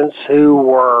patients who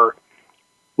were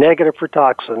negative for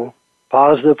toxin,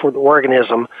 positive for the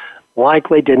organism,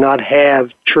 likely did not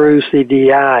have true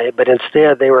CDI, but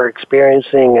instead they were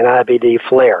experiencing an IBD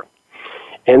flare.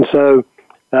 And so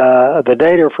the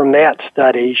data from that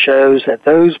study shows that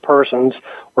those persons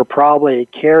were probably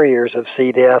carriers of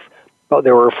C. diff, but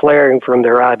they were flaring from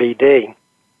their IBD.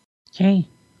 Okay,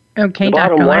 the Dr.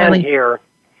 bottom line Lyerly. here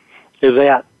is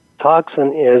that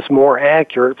toxin is more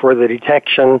accurate for the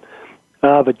detection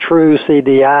of a true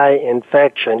CDI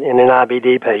infection in an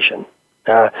IBD patient.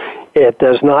 It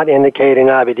does not indicate an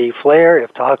IBD flare.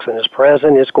 If toxin is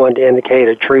present, it's going to indicate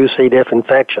a true C. diff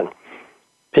infection.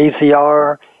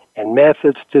 PCR and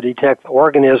methods to detect the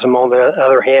organism, on the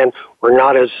other hand, were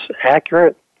not as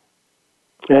accurate,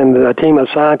 and the team of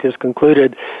scientists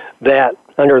concluded that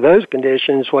under those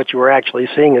conditions, what you were actually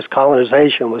seeing is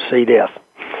colonization with C. diff.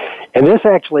 And this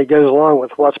actually goes along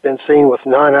with what's been seen with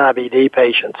non-IBD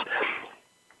patients.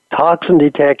 Toxin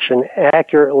detection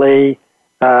accurately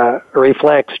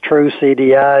reflects true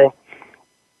CDI,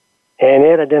 and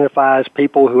it identifies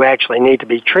people who actually need to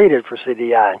be treated for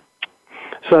CDI.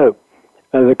 So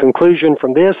the conclusion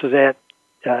from this is that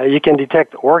you can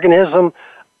detect the organism,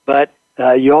 but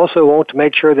you also want to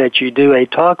make sure that you do a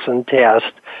toxin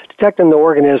test. Detecting the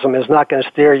organism is not going to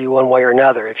steer you one way or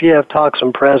another. If you have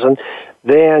toxin present,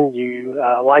 then you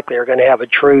likely are going to have a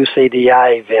true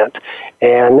CDI event.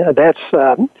 And that's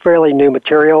fairly new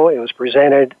material. It was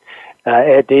presented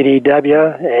at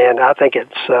DDW, and I think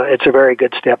it's a very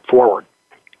good step forward.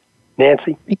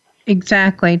 Nancy?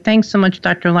 Exactly. Thanks so much,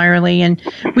 Dr. Lyerly. And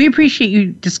we appreciate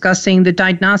you discussing the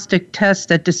diagnostic tests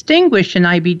that distinguish an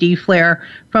IBD flare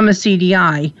from a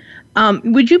CDI.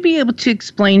 Would you be able to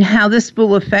explain how this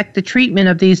will affect the treatment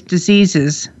of these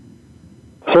diseases?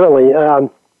 Certainly.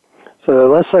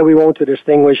 So let's say we want to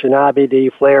distinguish an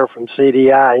IBD flare from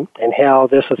CDI and how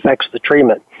this affects the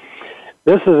treatment.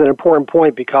 This is an important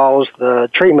point because the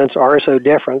treatments are so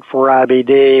different for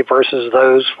IBD versus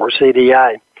those for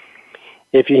CDI.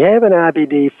 If you have an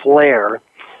IBD flare,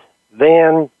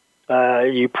 then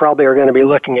you probably are going to be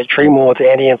looking at treatment with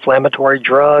anti-inflammatory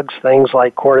drugs, things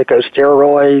like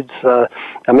corticosteroids,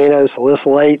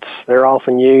 aminosalicylates. They're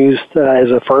often used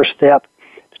as a first step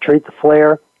to treat the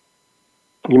flare.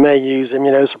 You may use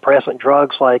immunosuppressant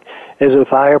drugs like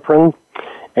azathioprine,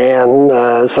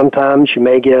 and sometimes you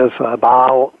may give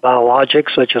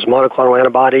biologics such as monoclonal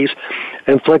antibodies,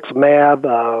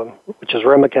 infliximab, which is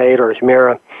Remicade or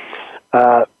Humira.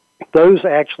 Those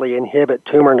actually inhibit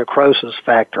tumor necrosis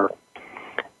factor.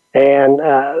 And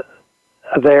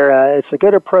it's a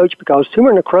good approach because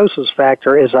tumor necrosis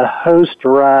factor is a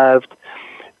host-derived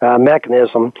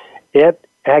mechanism. It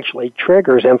actually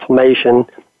triggers inflammation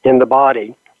in the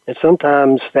body, and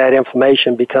sometimes that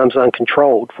inflammation becomes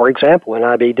uncontrolled, for example, in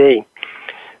IBD.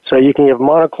 So you can give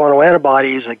monoclonal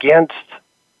antibodies against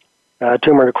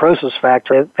tumor necrosis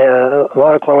factor.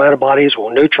 Monoclonal antibodies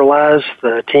will neutralize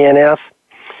the TNF,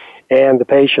 and the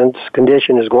patient's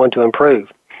condition is going to improve.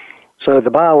 So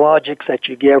the biologics that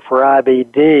you give for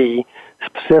IBD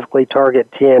specifically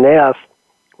target TNF.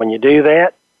 When you do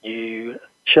that, you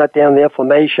shut down the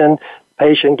inflammation, the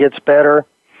patient gets better.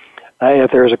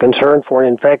 If there's a concern for an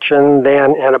infection,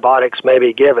 then antibiotics may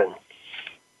be given.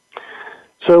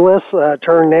 So let's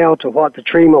turn now to what the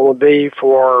treatment will be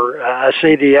for a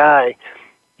CDI.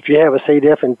 If you have a C.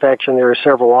 diff infection, there are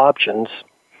several options.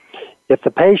 If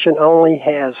the patient only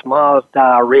has mild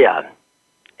diarrhea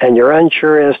and you're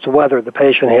unsure as to whether the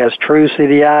patient has true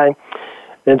CDI,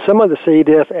 then some of the C.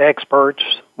 diff experts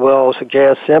will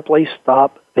suggest simply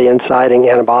stop the inciting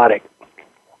antibiotic.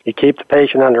 You keep the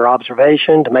patient under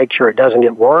observation to make sure it doesn't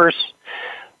get worse.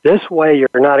 This way, you're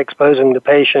not exposing the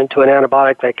patient to an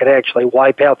antibiotic that could actually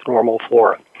wipe out the normal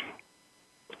flora.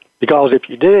 Because if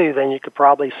you do, then you could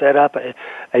probably set up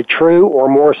a true or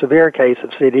more severe case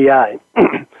of CDI.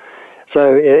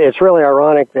 So it's really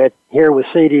ironic that here with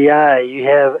CDI, you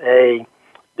have a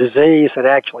disease that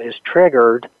actually is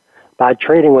triggered by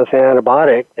treating with an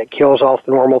antibiotic that kills off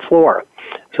the normal flora.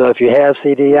 So if you have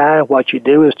CDI, what you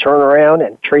do is turn around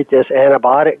and treat this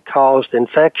antibiotic-caused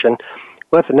infection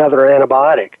with another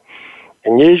antibiotic.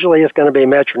 And usually it's going to be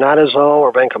metronidazole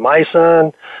or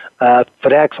vancomycin.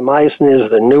 Fidaxomicin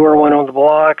is the newer one on the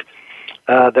block.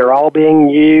 They're all being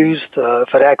used.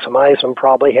 Fidaxomicin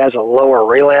probably has a lower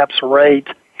relapse rate.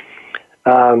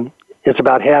 It's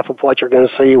about half of what you're going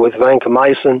to see with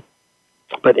vancomycin.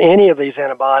 But any of these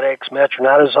antibiotics,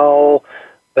 metronidazole,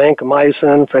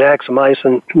 vancomycin,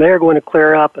 fidaxomicin, they're going to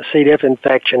clear up a C. diff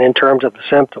infection in terms of the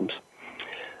symptoms.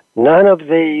 None of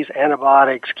these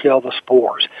antibiotics kill the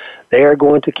spores. They are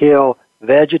going to kill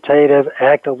vegetative,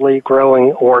 actively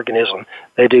growing organism.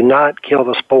 They do not kill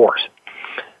the spores.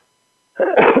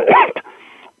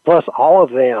 Plus, all of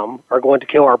them are going to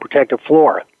kill our protective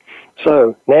flora.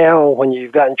 So now, when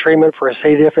you've gotten treatment for a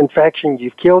C. diff infection,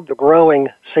 you've killed the growing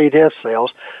C. diff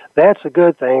cells. That's a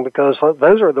good thing because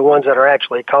those are the ones that are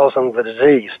actually causing the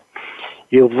disease.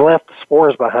 You've left the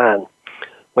spores behind.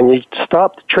 When you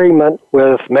stop the treatment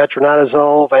with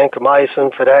metronidazole,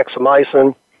 vancomycin,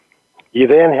 fidaxomicin, you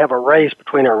then have a race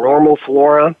between our normal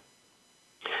flora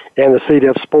and the C.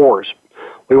 diff spores.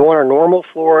 We want our normal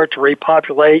flora to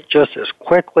repopulate just as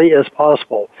quickly as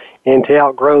possible and to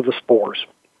outgrow the spores.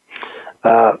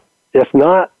 If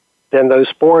not, then those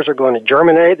spores are going to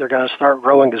germinate. They're going to start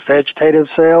growing as vegetative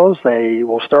cells. They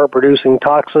will start producing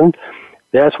toxin.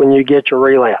 That's when you get your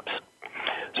relapse.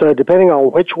 So depending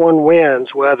on which one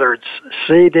wins, whether it's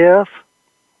C. diff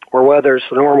or whether it's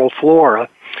the normal flora,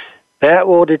 that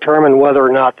will determine whether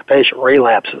or not the patient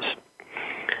relapses.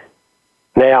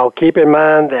 Now, keep in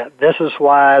mind that this is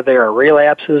why there are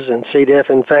relapses in C. diff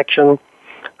infection.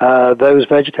 Those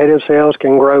vegetative cells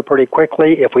can grow pretty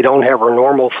quickly. If we don't have our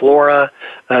normal flora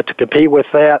to compete with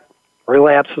that,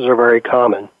 relapses are very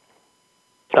common.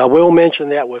 I will mention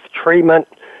that with treatment,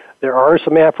 there are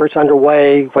some efforts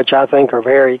underway, which I think are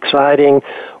very exciting,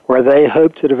 where they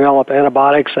hope to develop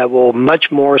antibiotics that will much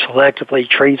more selectively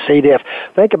treat C. diff.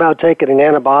 Think about taking an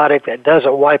antibiotic that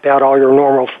doesn't wipe out all your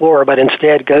normal flora, but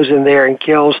instead goes in there and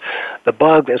kills the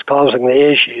bug that's causing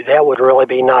the issue. That would really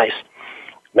be nice.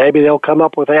 Maybe they'll come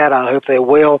up with that. I hope they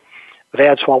will. But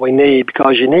that's what we need,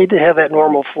 because you need to have that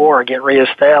normal flora get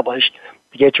reestablished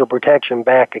to get your protection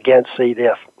back against C.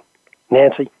 diff.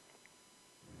 Nancy?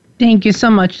 Thank you so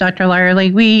much, Dr.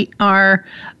 Lyerly. We are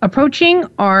approaching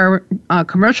our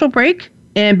commercial break.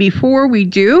 And before we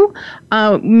do,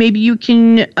 maybe you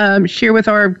can share with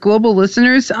our global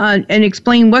listeners and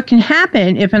explain what can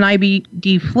happen if an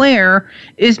IBD flare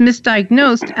is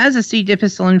misdiagnosed as a C.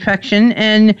 difficile infection,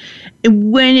 and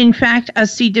when in fact a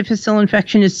C. difficile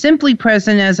infection is simply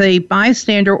present as a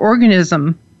bystander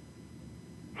organism.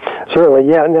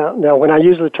 Certainly, yeah. Now, when I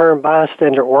use the term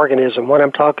bystander organism, what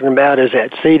I'm talking about is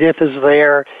that C. diff is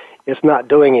there. It's not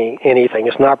doing anything.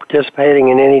 It's not participating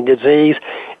in any disease.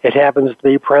 It happens to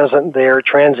be present there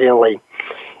transiently.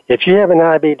 If you have an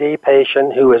IBD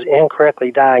patient who is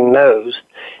incorrectly diagnosed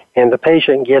and the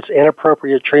patient gets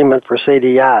inappropriate treatment for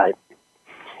CDI,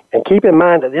 and keep in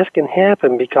mind that this can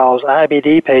happen because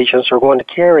IBD patients are going to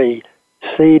carry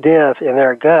C. diff in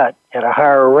their gut at a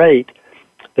higher rate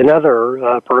than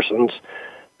other persons,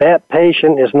 that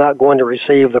patient is not going to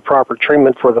receive the proper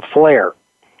treatment for the flare.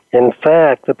 In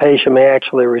fact, the patient may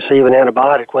actually receive an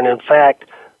antibiotic when, in fact,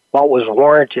 what was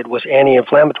warranted was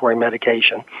anti-inflammatory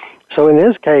medication. So in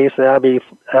this case, the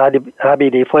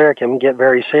IBD flare can get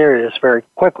very serious very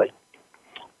quickly.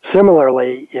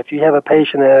 Similarly, if you have a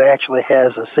patient that actually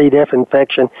has a C. diff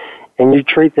infection and you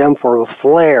treat them for a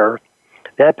flare,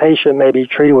 that patient may be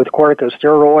treated with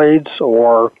corticosteroids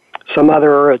or some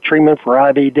other treatment for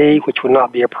IBD, which would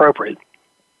not be appropriate.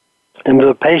 And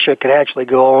the patient could actually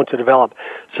go on to develop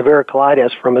severe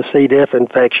colitis from a C. diff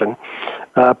infection,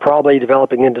 probably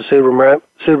developing into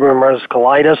pseudomonas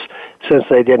colitis, since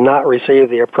they did not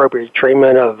receive the appropriate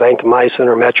treatment of vancomycin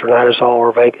or metronidazole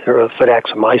or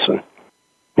fidaxomicin.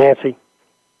 Nancy?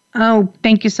 Oh,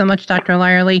 thank you so much, Dr.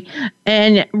 Lyerly.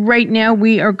 And right now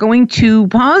we are going to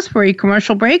pause for a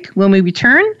commercial break. When we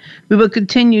return, we will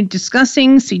continue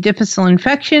discussing C. difficile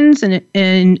infections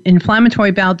and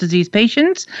inflammatory bowel disease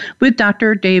patients with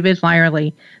Dr. David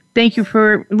Lyerly. Thank you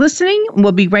for listening.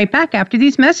 We'll be right back after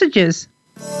these messages.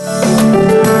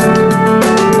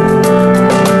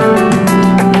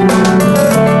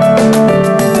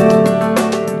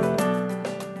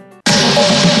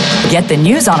 Get the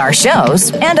news on our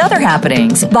shows and other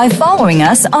happenings by following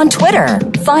us on Twitter.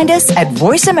 Find us at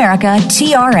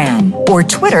VoiceAmericaTRN or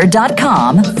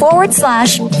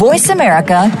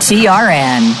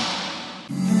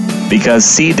twitter.com/VoiceAmericaTRN. Because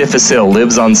C. difficile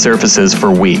lives on surfaces for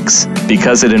weeks,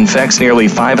 because it infects nearly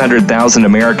 500,000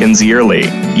 Americans yearly,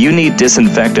 you need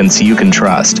disinfectants you can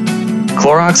trust.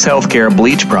 Clorox Healthcare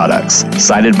bleach products,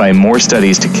 cited by more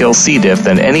studies to kill C. diff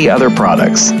than any other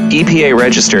products. EPA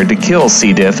registered to kill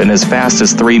C. diff in as fast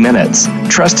as 3 minutes.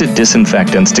 Trusted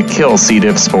disinfectants to kill C.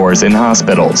 diff spores in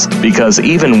hospitals, because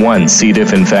even one C.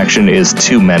 diff infection is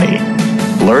too many.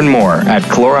 Learn more at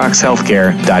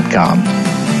CloroxHealthcare.com.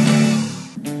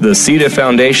 The C. diff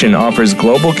Foundation offers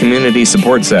global community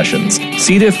support sessions.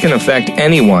 C. diff can affect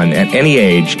anyone at any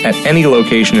age, at any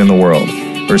location in the world.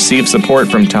 Receive support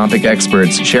from topic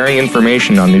experts sharing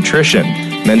information on nutrition,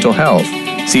 mental health,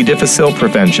 C. difficile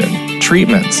prevention,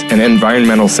 treatments, and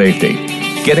environmental safety.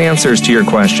 Get answers to your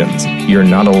questions. You're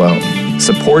not alone.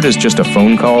 Support is just a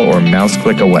phone call or mouse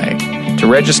click away. To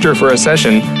register for a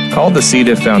session, call the C.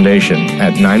 diff Foundation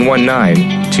at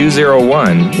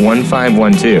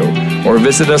 919-201-1512 or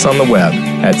visit us on the web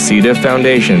at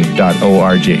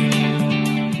cdifffoundation.org.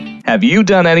 Have you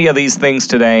done any of these things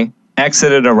today?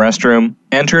 Exited a restroom,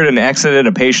 entered and exited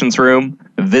a patient's room,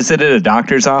 visited a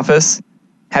doctor's office?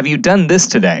 Have you done this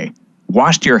today?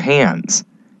 Washed your hands?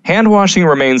 Hand washing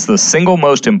remains the single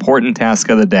most important task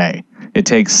of the day. It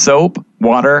takes soap,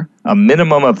 water, a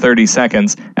minimum of 30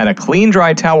 seconds, and a clean,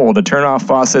 dry towel to turn off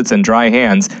faucets and dry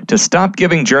hands to stop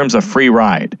giving germs a free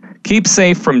ride. Keep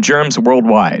safe from germs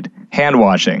worldwide. Hand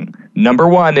washing,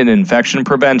 #1 in infection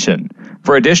prevention.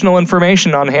 For additional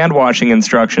information on hand washing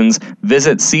instructions,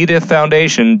 visit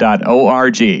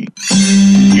cdifffoundation.org.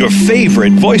 Your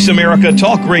favorite Voice America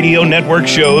Talk Radio Network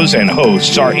shows and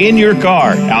hosts are in your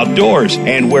car, outdoors,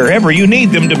 and wherever you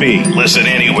need them to be. Listen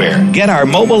anywhere. Get our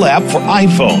mobile app for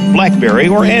iPhone, BlackBerry,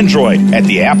 or Android at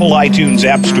the Apple iTunes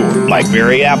App Store,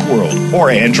 BlackBerry App World,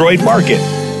 or Android Market.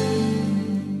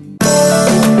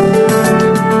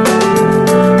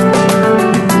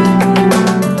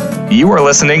 You are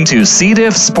listening to C.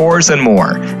 diff, spores, and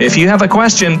more. If you have a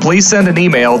question, please send an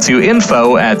email to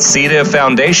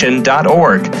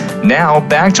info@cdifffoundation.org. Now,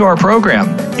 back to our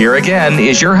program. Here again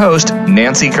is your host,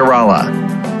 Nancy Caralla.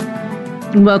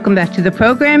 Welcome back to the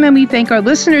program, and we thank our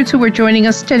listeners who are joining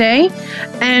us today.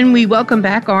 And we welcome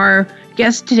back our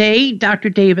guest today, Dr.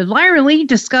 David Lyerly,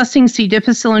 discussing C.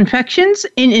 difficile infections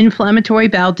in inflammatory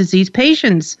bowel disease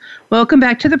patients. Welcome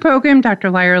back to the program, Dr.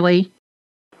 Lyerly.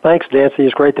 Thanks, Nancy.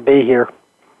 It's great to be here.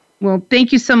 Well,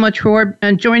 thank you so much for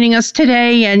joining us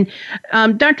today. And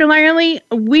Dr. Lyerly,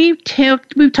 we've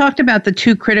talked about the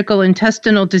two critical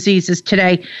intestinal diseases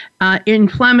today,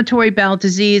 inflammatory bowel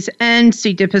disease and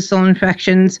C. difficile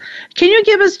infections. Can you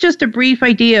give us just a brief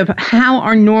idea of how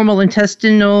our normal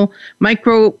intestinal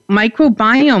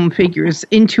microbiome figures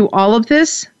into all of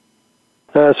this?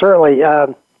 Certainly.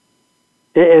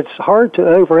 It's hard to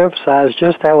overemphasize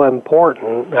just how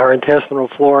important our intestinal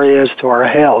flora is to our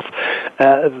health.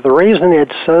 The reason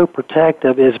it's so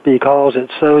protective is because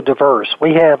it's so diverse.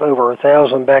 We have over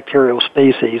 1,000 bacterial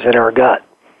species in our gut.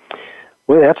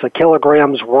 Well, that's a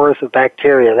kilogram's worth of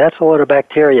bacteria. That's a lot of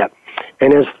bacteria.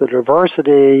 And it's the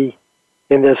diversity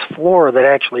in this flora that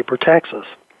actually protects us.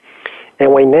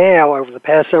 And we now, over the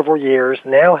past several years,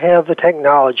 now have the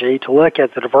technology to look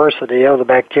at the diversity of the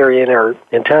bacteria in our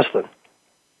intestine.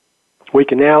 We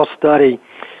can now study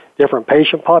different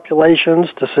patient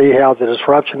populations to see how the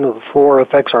disruption of the flora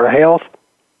affects our health.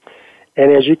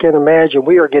 And as you can imagine,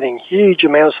 we are getting huge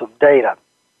amounts of data.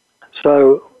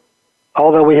 So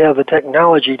although we have the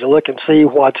technology to look and see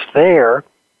what's there,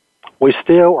 we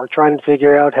still are trying to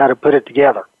figure out how to put it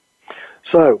together.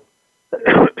 So,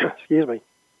 excuse me,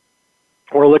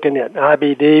 we're looking at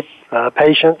IBD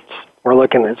patients, we're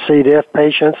looking at C. diff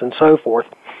patients, and so forth.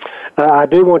 I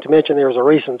do want to mention there was a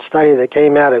recent study that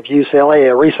came out of UCLA,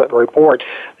 a recent report.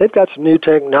 They've got some new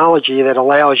technology that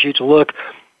allows you to look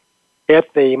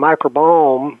at the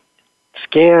microbiome,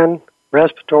 skin,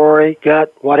 respiratory,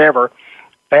 gut, whatever,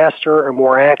 faster and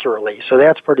more accurately. So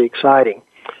that's pretty exciting.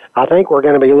 I think we're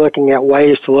going to be looking at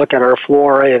ways to look at our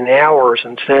flora in hours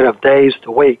instead of days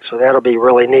to weeks. So that'll be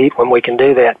really neat when we can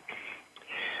do that.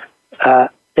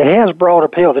 It has broad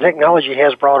appeal. The technology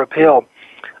has broad appeal,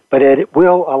 but it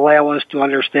will allow us to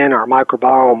understand our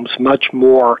microbiomes much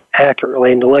more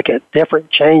accurately and to look at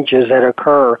different changes that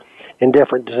occur in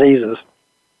different diseases.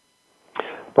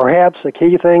 Perhaps the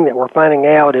key thing that we're finding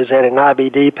out is that in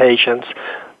IBD patients,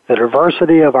 the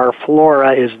diversity of our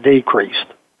flora is decreased.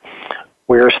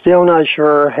 We are still not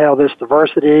sure how this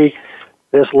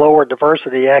lower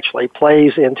diversity actually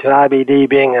plays into IBD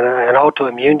being an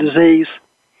autoimmune disease,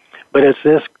 but it's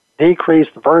this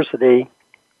decreased diversity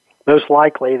most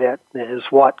likely that is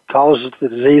what causes the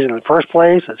disease in the first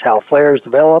place. It's how flares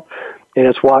develop, and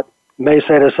it's what may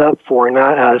set us up for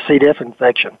a C. diff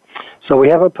infection. So we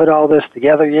haven't put all this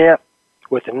together yet.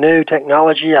 With the new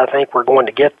technology, I think we're going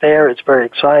to get there. It's very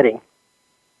exciting.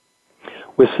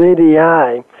 With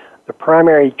CDI, the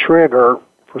primary trigger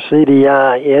for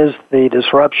CDI is the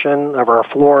disruption of our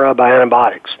flora by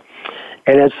antibiotics.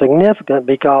 And it's significant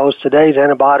because today's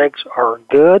antibiotics are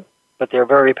good, but they're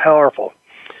very powerful.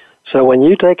 So when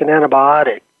you take an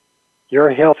antibiotic, your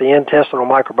healthy intestinal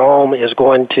microbiome is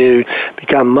going to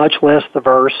become much less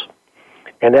diverse,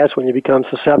 and that's when you become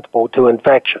susceptible to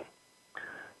infection.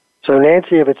 So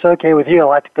Nancy, if it's okay with you, I'd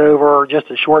like to go over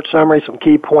just a short summary, some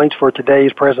key points for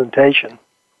today's presentation.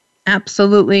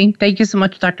 Absolutely. Thank you so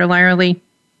much, Dr. Lyerly.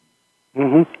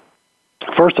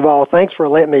 First of all, thanks for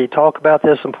letting me talk about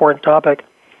this important topic.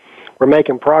 We're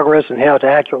making progress in how to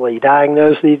accurately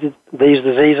diagnose these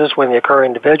diseases when they occur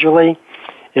individually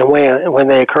and when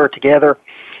they occur together.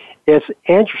 It's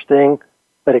interesting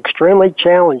but extremely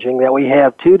challenging that we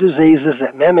have two diseases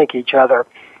that mimic each other,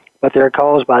 but they're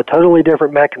caused by totally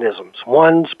different mechanisms.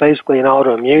 One's basically an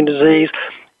autoimmune disease,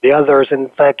 the other is an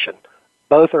infection.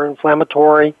 Both are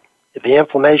inflammatory. The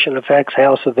inflammation affects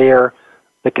how severe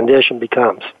the condition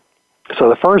becomes. So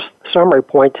the first summary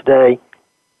point today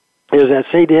is that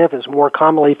C. diff is more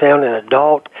commonly found in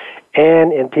adult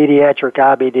and in pediatric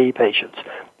IBD patients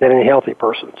than in healthy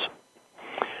persons.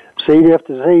 C. diff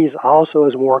disease also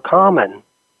is more common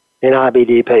in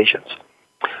IBD patients.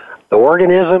 The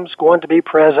organism is going to be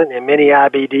present in many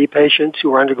IBD patients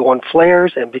who are undergoing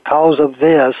flares, and because of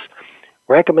this,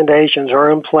 recommendations are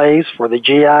in place for the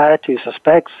GI to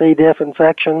suspect C. diff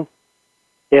infection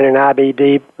in an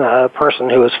IBD person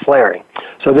who is flaring.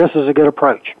 So this is a good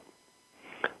approach.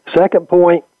 Second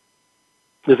point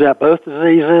is that both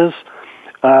diseases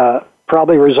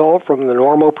probably result from the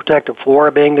normal protective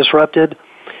flora being disrupted.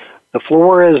 The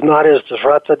flora is not as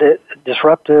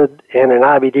disrupted in an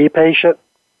IBD patient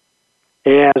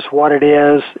as what it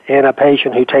is in a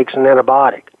patient who takes an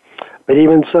antibiotic. But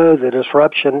even so, the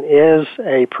disruption is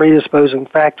a predisposing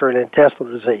factor in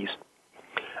intestinal disease.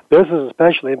 This is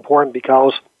especially important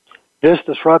because this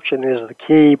disruption is the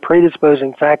key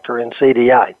predisposing factor in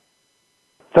CDI.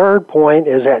 Third point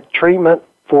is that treatment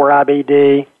for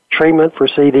IBD, treatment for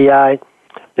CDI,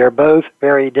 they're both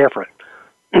very different.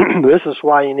 This is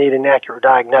why you need an accurate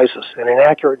diagnosis. And an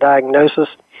accurate diagnosis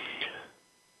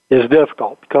is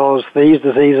difficult because these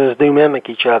diseases do mimic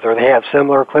each other. They have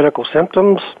similar clinical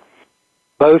symptoms.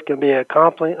 Both can be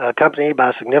accompanied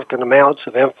by significant amounts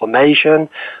of inflammation.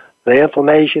 The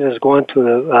inflammation is going to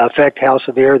affect how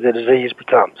severe the disease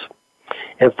becomes.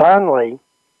 And finally,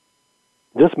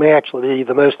 this may actually be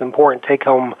the most important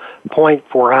take-home point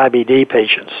for IBD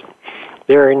patients.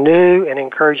 There are new and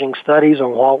encouraging studies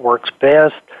on what works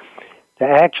best to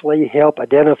actually help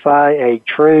identify a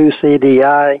true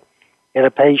CDI in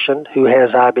a patient who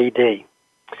has IBD.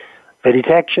 The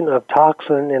detection of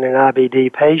toxin in an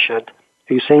IBD patient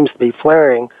who seems to be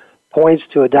flaring points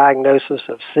to a diagnosis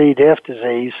of C. diff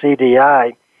disease,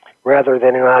 CDI, rather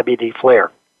than an IBD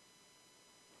flare.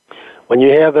 When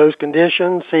you have those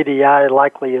conditions, CDI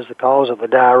likely is the cause of the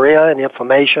diarrhea and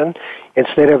inflammation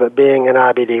instead of it being an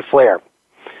IBD flare.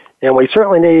 And we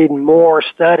certainly need more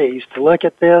studies to look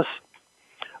at this.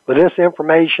 With this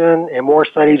information and more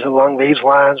studies along these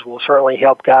lines will certainly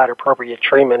help guide appropriate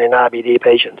treatment in IBD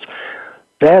patients.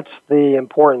 That's the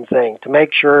important thing, to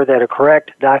make sure that a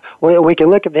correct we can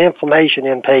look at the inflammation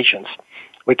in patients.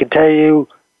 We can tell you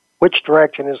which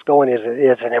direction it's going. Is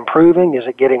it improving? Is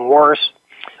it getting worse?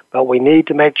 But we need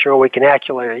to make sure we can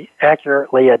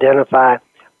accurately identify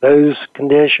those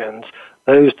conditions,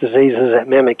 those diseases that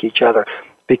mimic each other,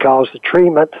 because the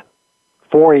treatment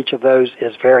for each of those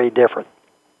is very different.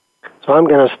 So I'm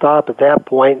going to stop at that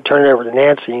point and turn it over to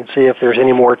Nancy and see if there's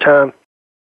any more time.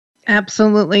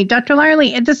 Absolutely. Dr.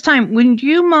 Lyerly, at this time, would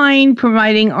you mind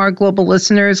providing our global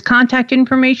listeners contact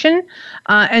information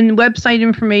and website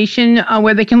information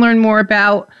where they can learn more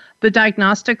about the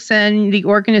diagnostics and the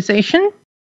organization?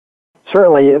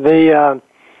 Certainly.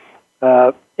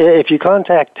 If you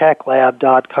contact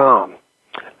techlab.com,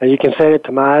 you can send it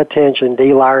to my attention,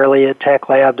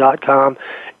 dlyerly@techlab.com,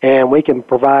 and we can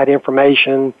provide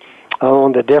information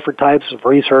on the different types of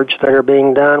research that are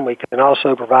being done. We can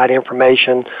also provide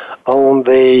information on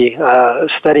the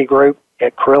study group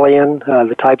at Carillion,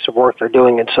 the types of work they're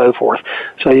doing, and so forth.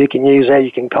 So you can use that.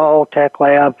 You can call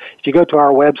TechLab. If you go to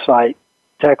our website,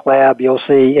 TechLab, you'll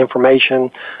see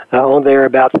information on there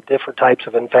about the different types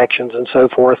of infections and so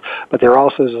forth, but there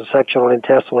also is a section on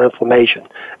intestinal inflammation.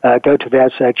 Go to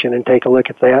that section and take a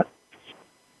look at that.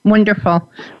 Wonderful.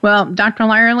 Well, Dr.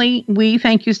 Lyerly, we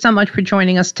thank you so much for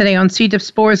joining us today on C. diff,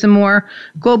 spores, and more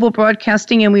global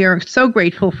broadcasting, and we are so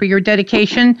grateful for your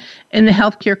dedication in the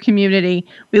healthcare community.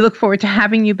 We look forward to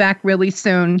having you back really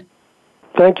soon.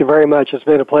 Thank you very much. It's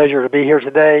been a pleasure to be here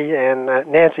today. And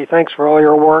Nancy, thanks for all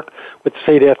your work with the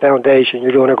C. diff Foundation.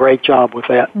 You're doing a great job with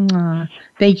that.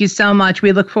 Thank you so much.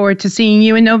 We look forward to seeing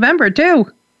you in November, too.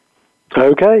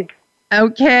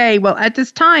 Okay, well, at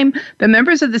this time, the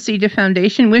members of the C. diff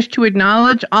Foundation wish to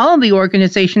acknowledge all of the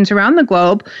organizations around the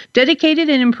globe dedicated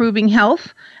in improving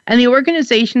health and the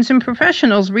organizations and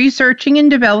professionals researching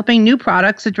and developing new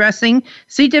products addressing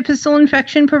C. difficile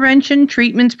infection prevention,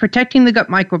 treatments, protecting the gut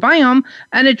microbiome,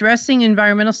 and addressing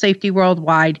environmental safety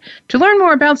worldwide. To learn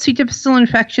more about C. difficile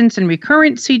infections and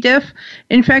recurrent C. diff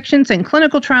infections and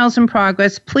clinical trials in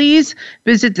progress, please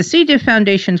visit the C. diff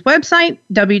Foundation's website,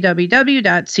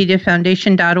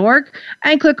 www.cdifffoundation.org,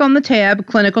 and click on the tab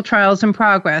Clinical Trials in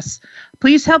Progress.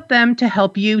 Please help them to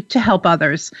help you to help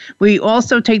others. We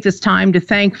also take this time to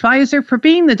thank Pfizer for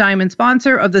being the diamond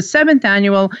sponsor of the 7th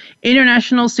Annual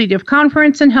International C. diff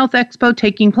Conference and Health Expo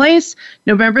taking place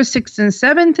November 6th and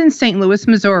 7th in St. Louis,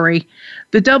 Missouri.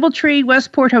 The Doubletree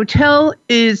Westport Hotel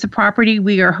is the property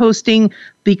we are hosting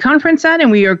the conference at, and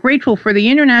we are grateful for the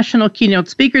international keynote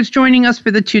speakers joining us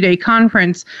for the 2-day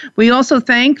conference. We also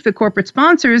thank the corporate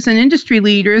sponsors and industry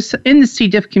leaders in the C.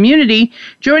 diff community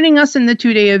joining us in the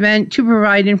 2-day event to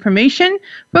provide information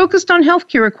focused on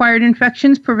healthcare-acquired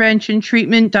infections, prevention,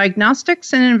 treatment,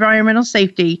 diagnostics, and environmental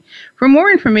safety. For more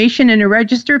information and to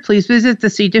register, please visit the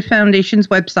C. diff Foundation's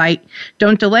website.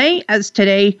 Don't delay, as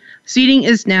today seating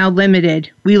is now limited.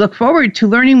 We look forward to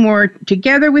learning more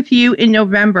together with you in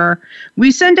November.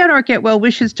 We send out our get well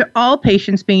wishes to all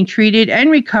patients being treated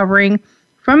and recovering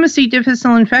from a C.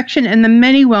 difficile infection and the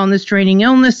many wellness-draining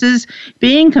illnesses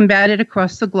being combated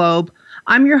across the globe.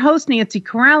 I'm your host, Nancy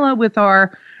Caralla, with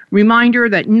our reminder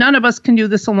that none of us can do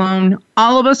this alone.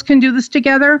 All of us can do this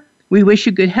together. We wish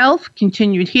you good health,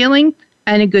 continued healing,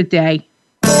 and a good day.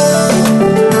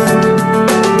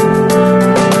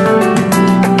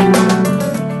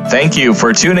 Thank you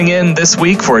for tuning in this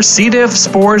week for C. diff,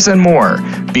 spores, and more.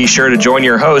 Be sure to join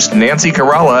your host, Nancy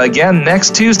Caralla, again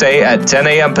next Tuesday at 10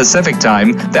 a.m. Pacific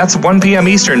Time. That's 1 p.m.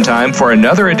 Eastern Time for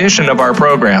another edition of our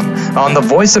program on the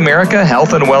Voice America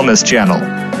Health and Wellness Channel.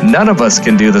 None of us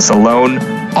can do this alone.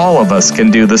 All of us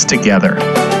can do this together.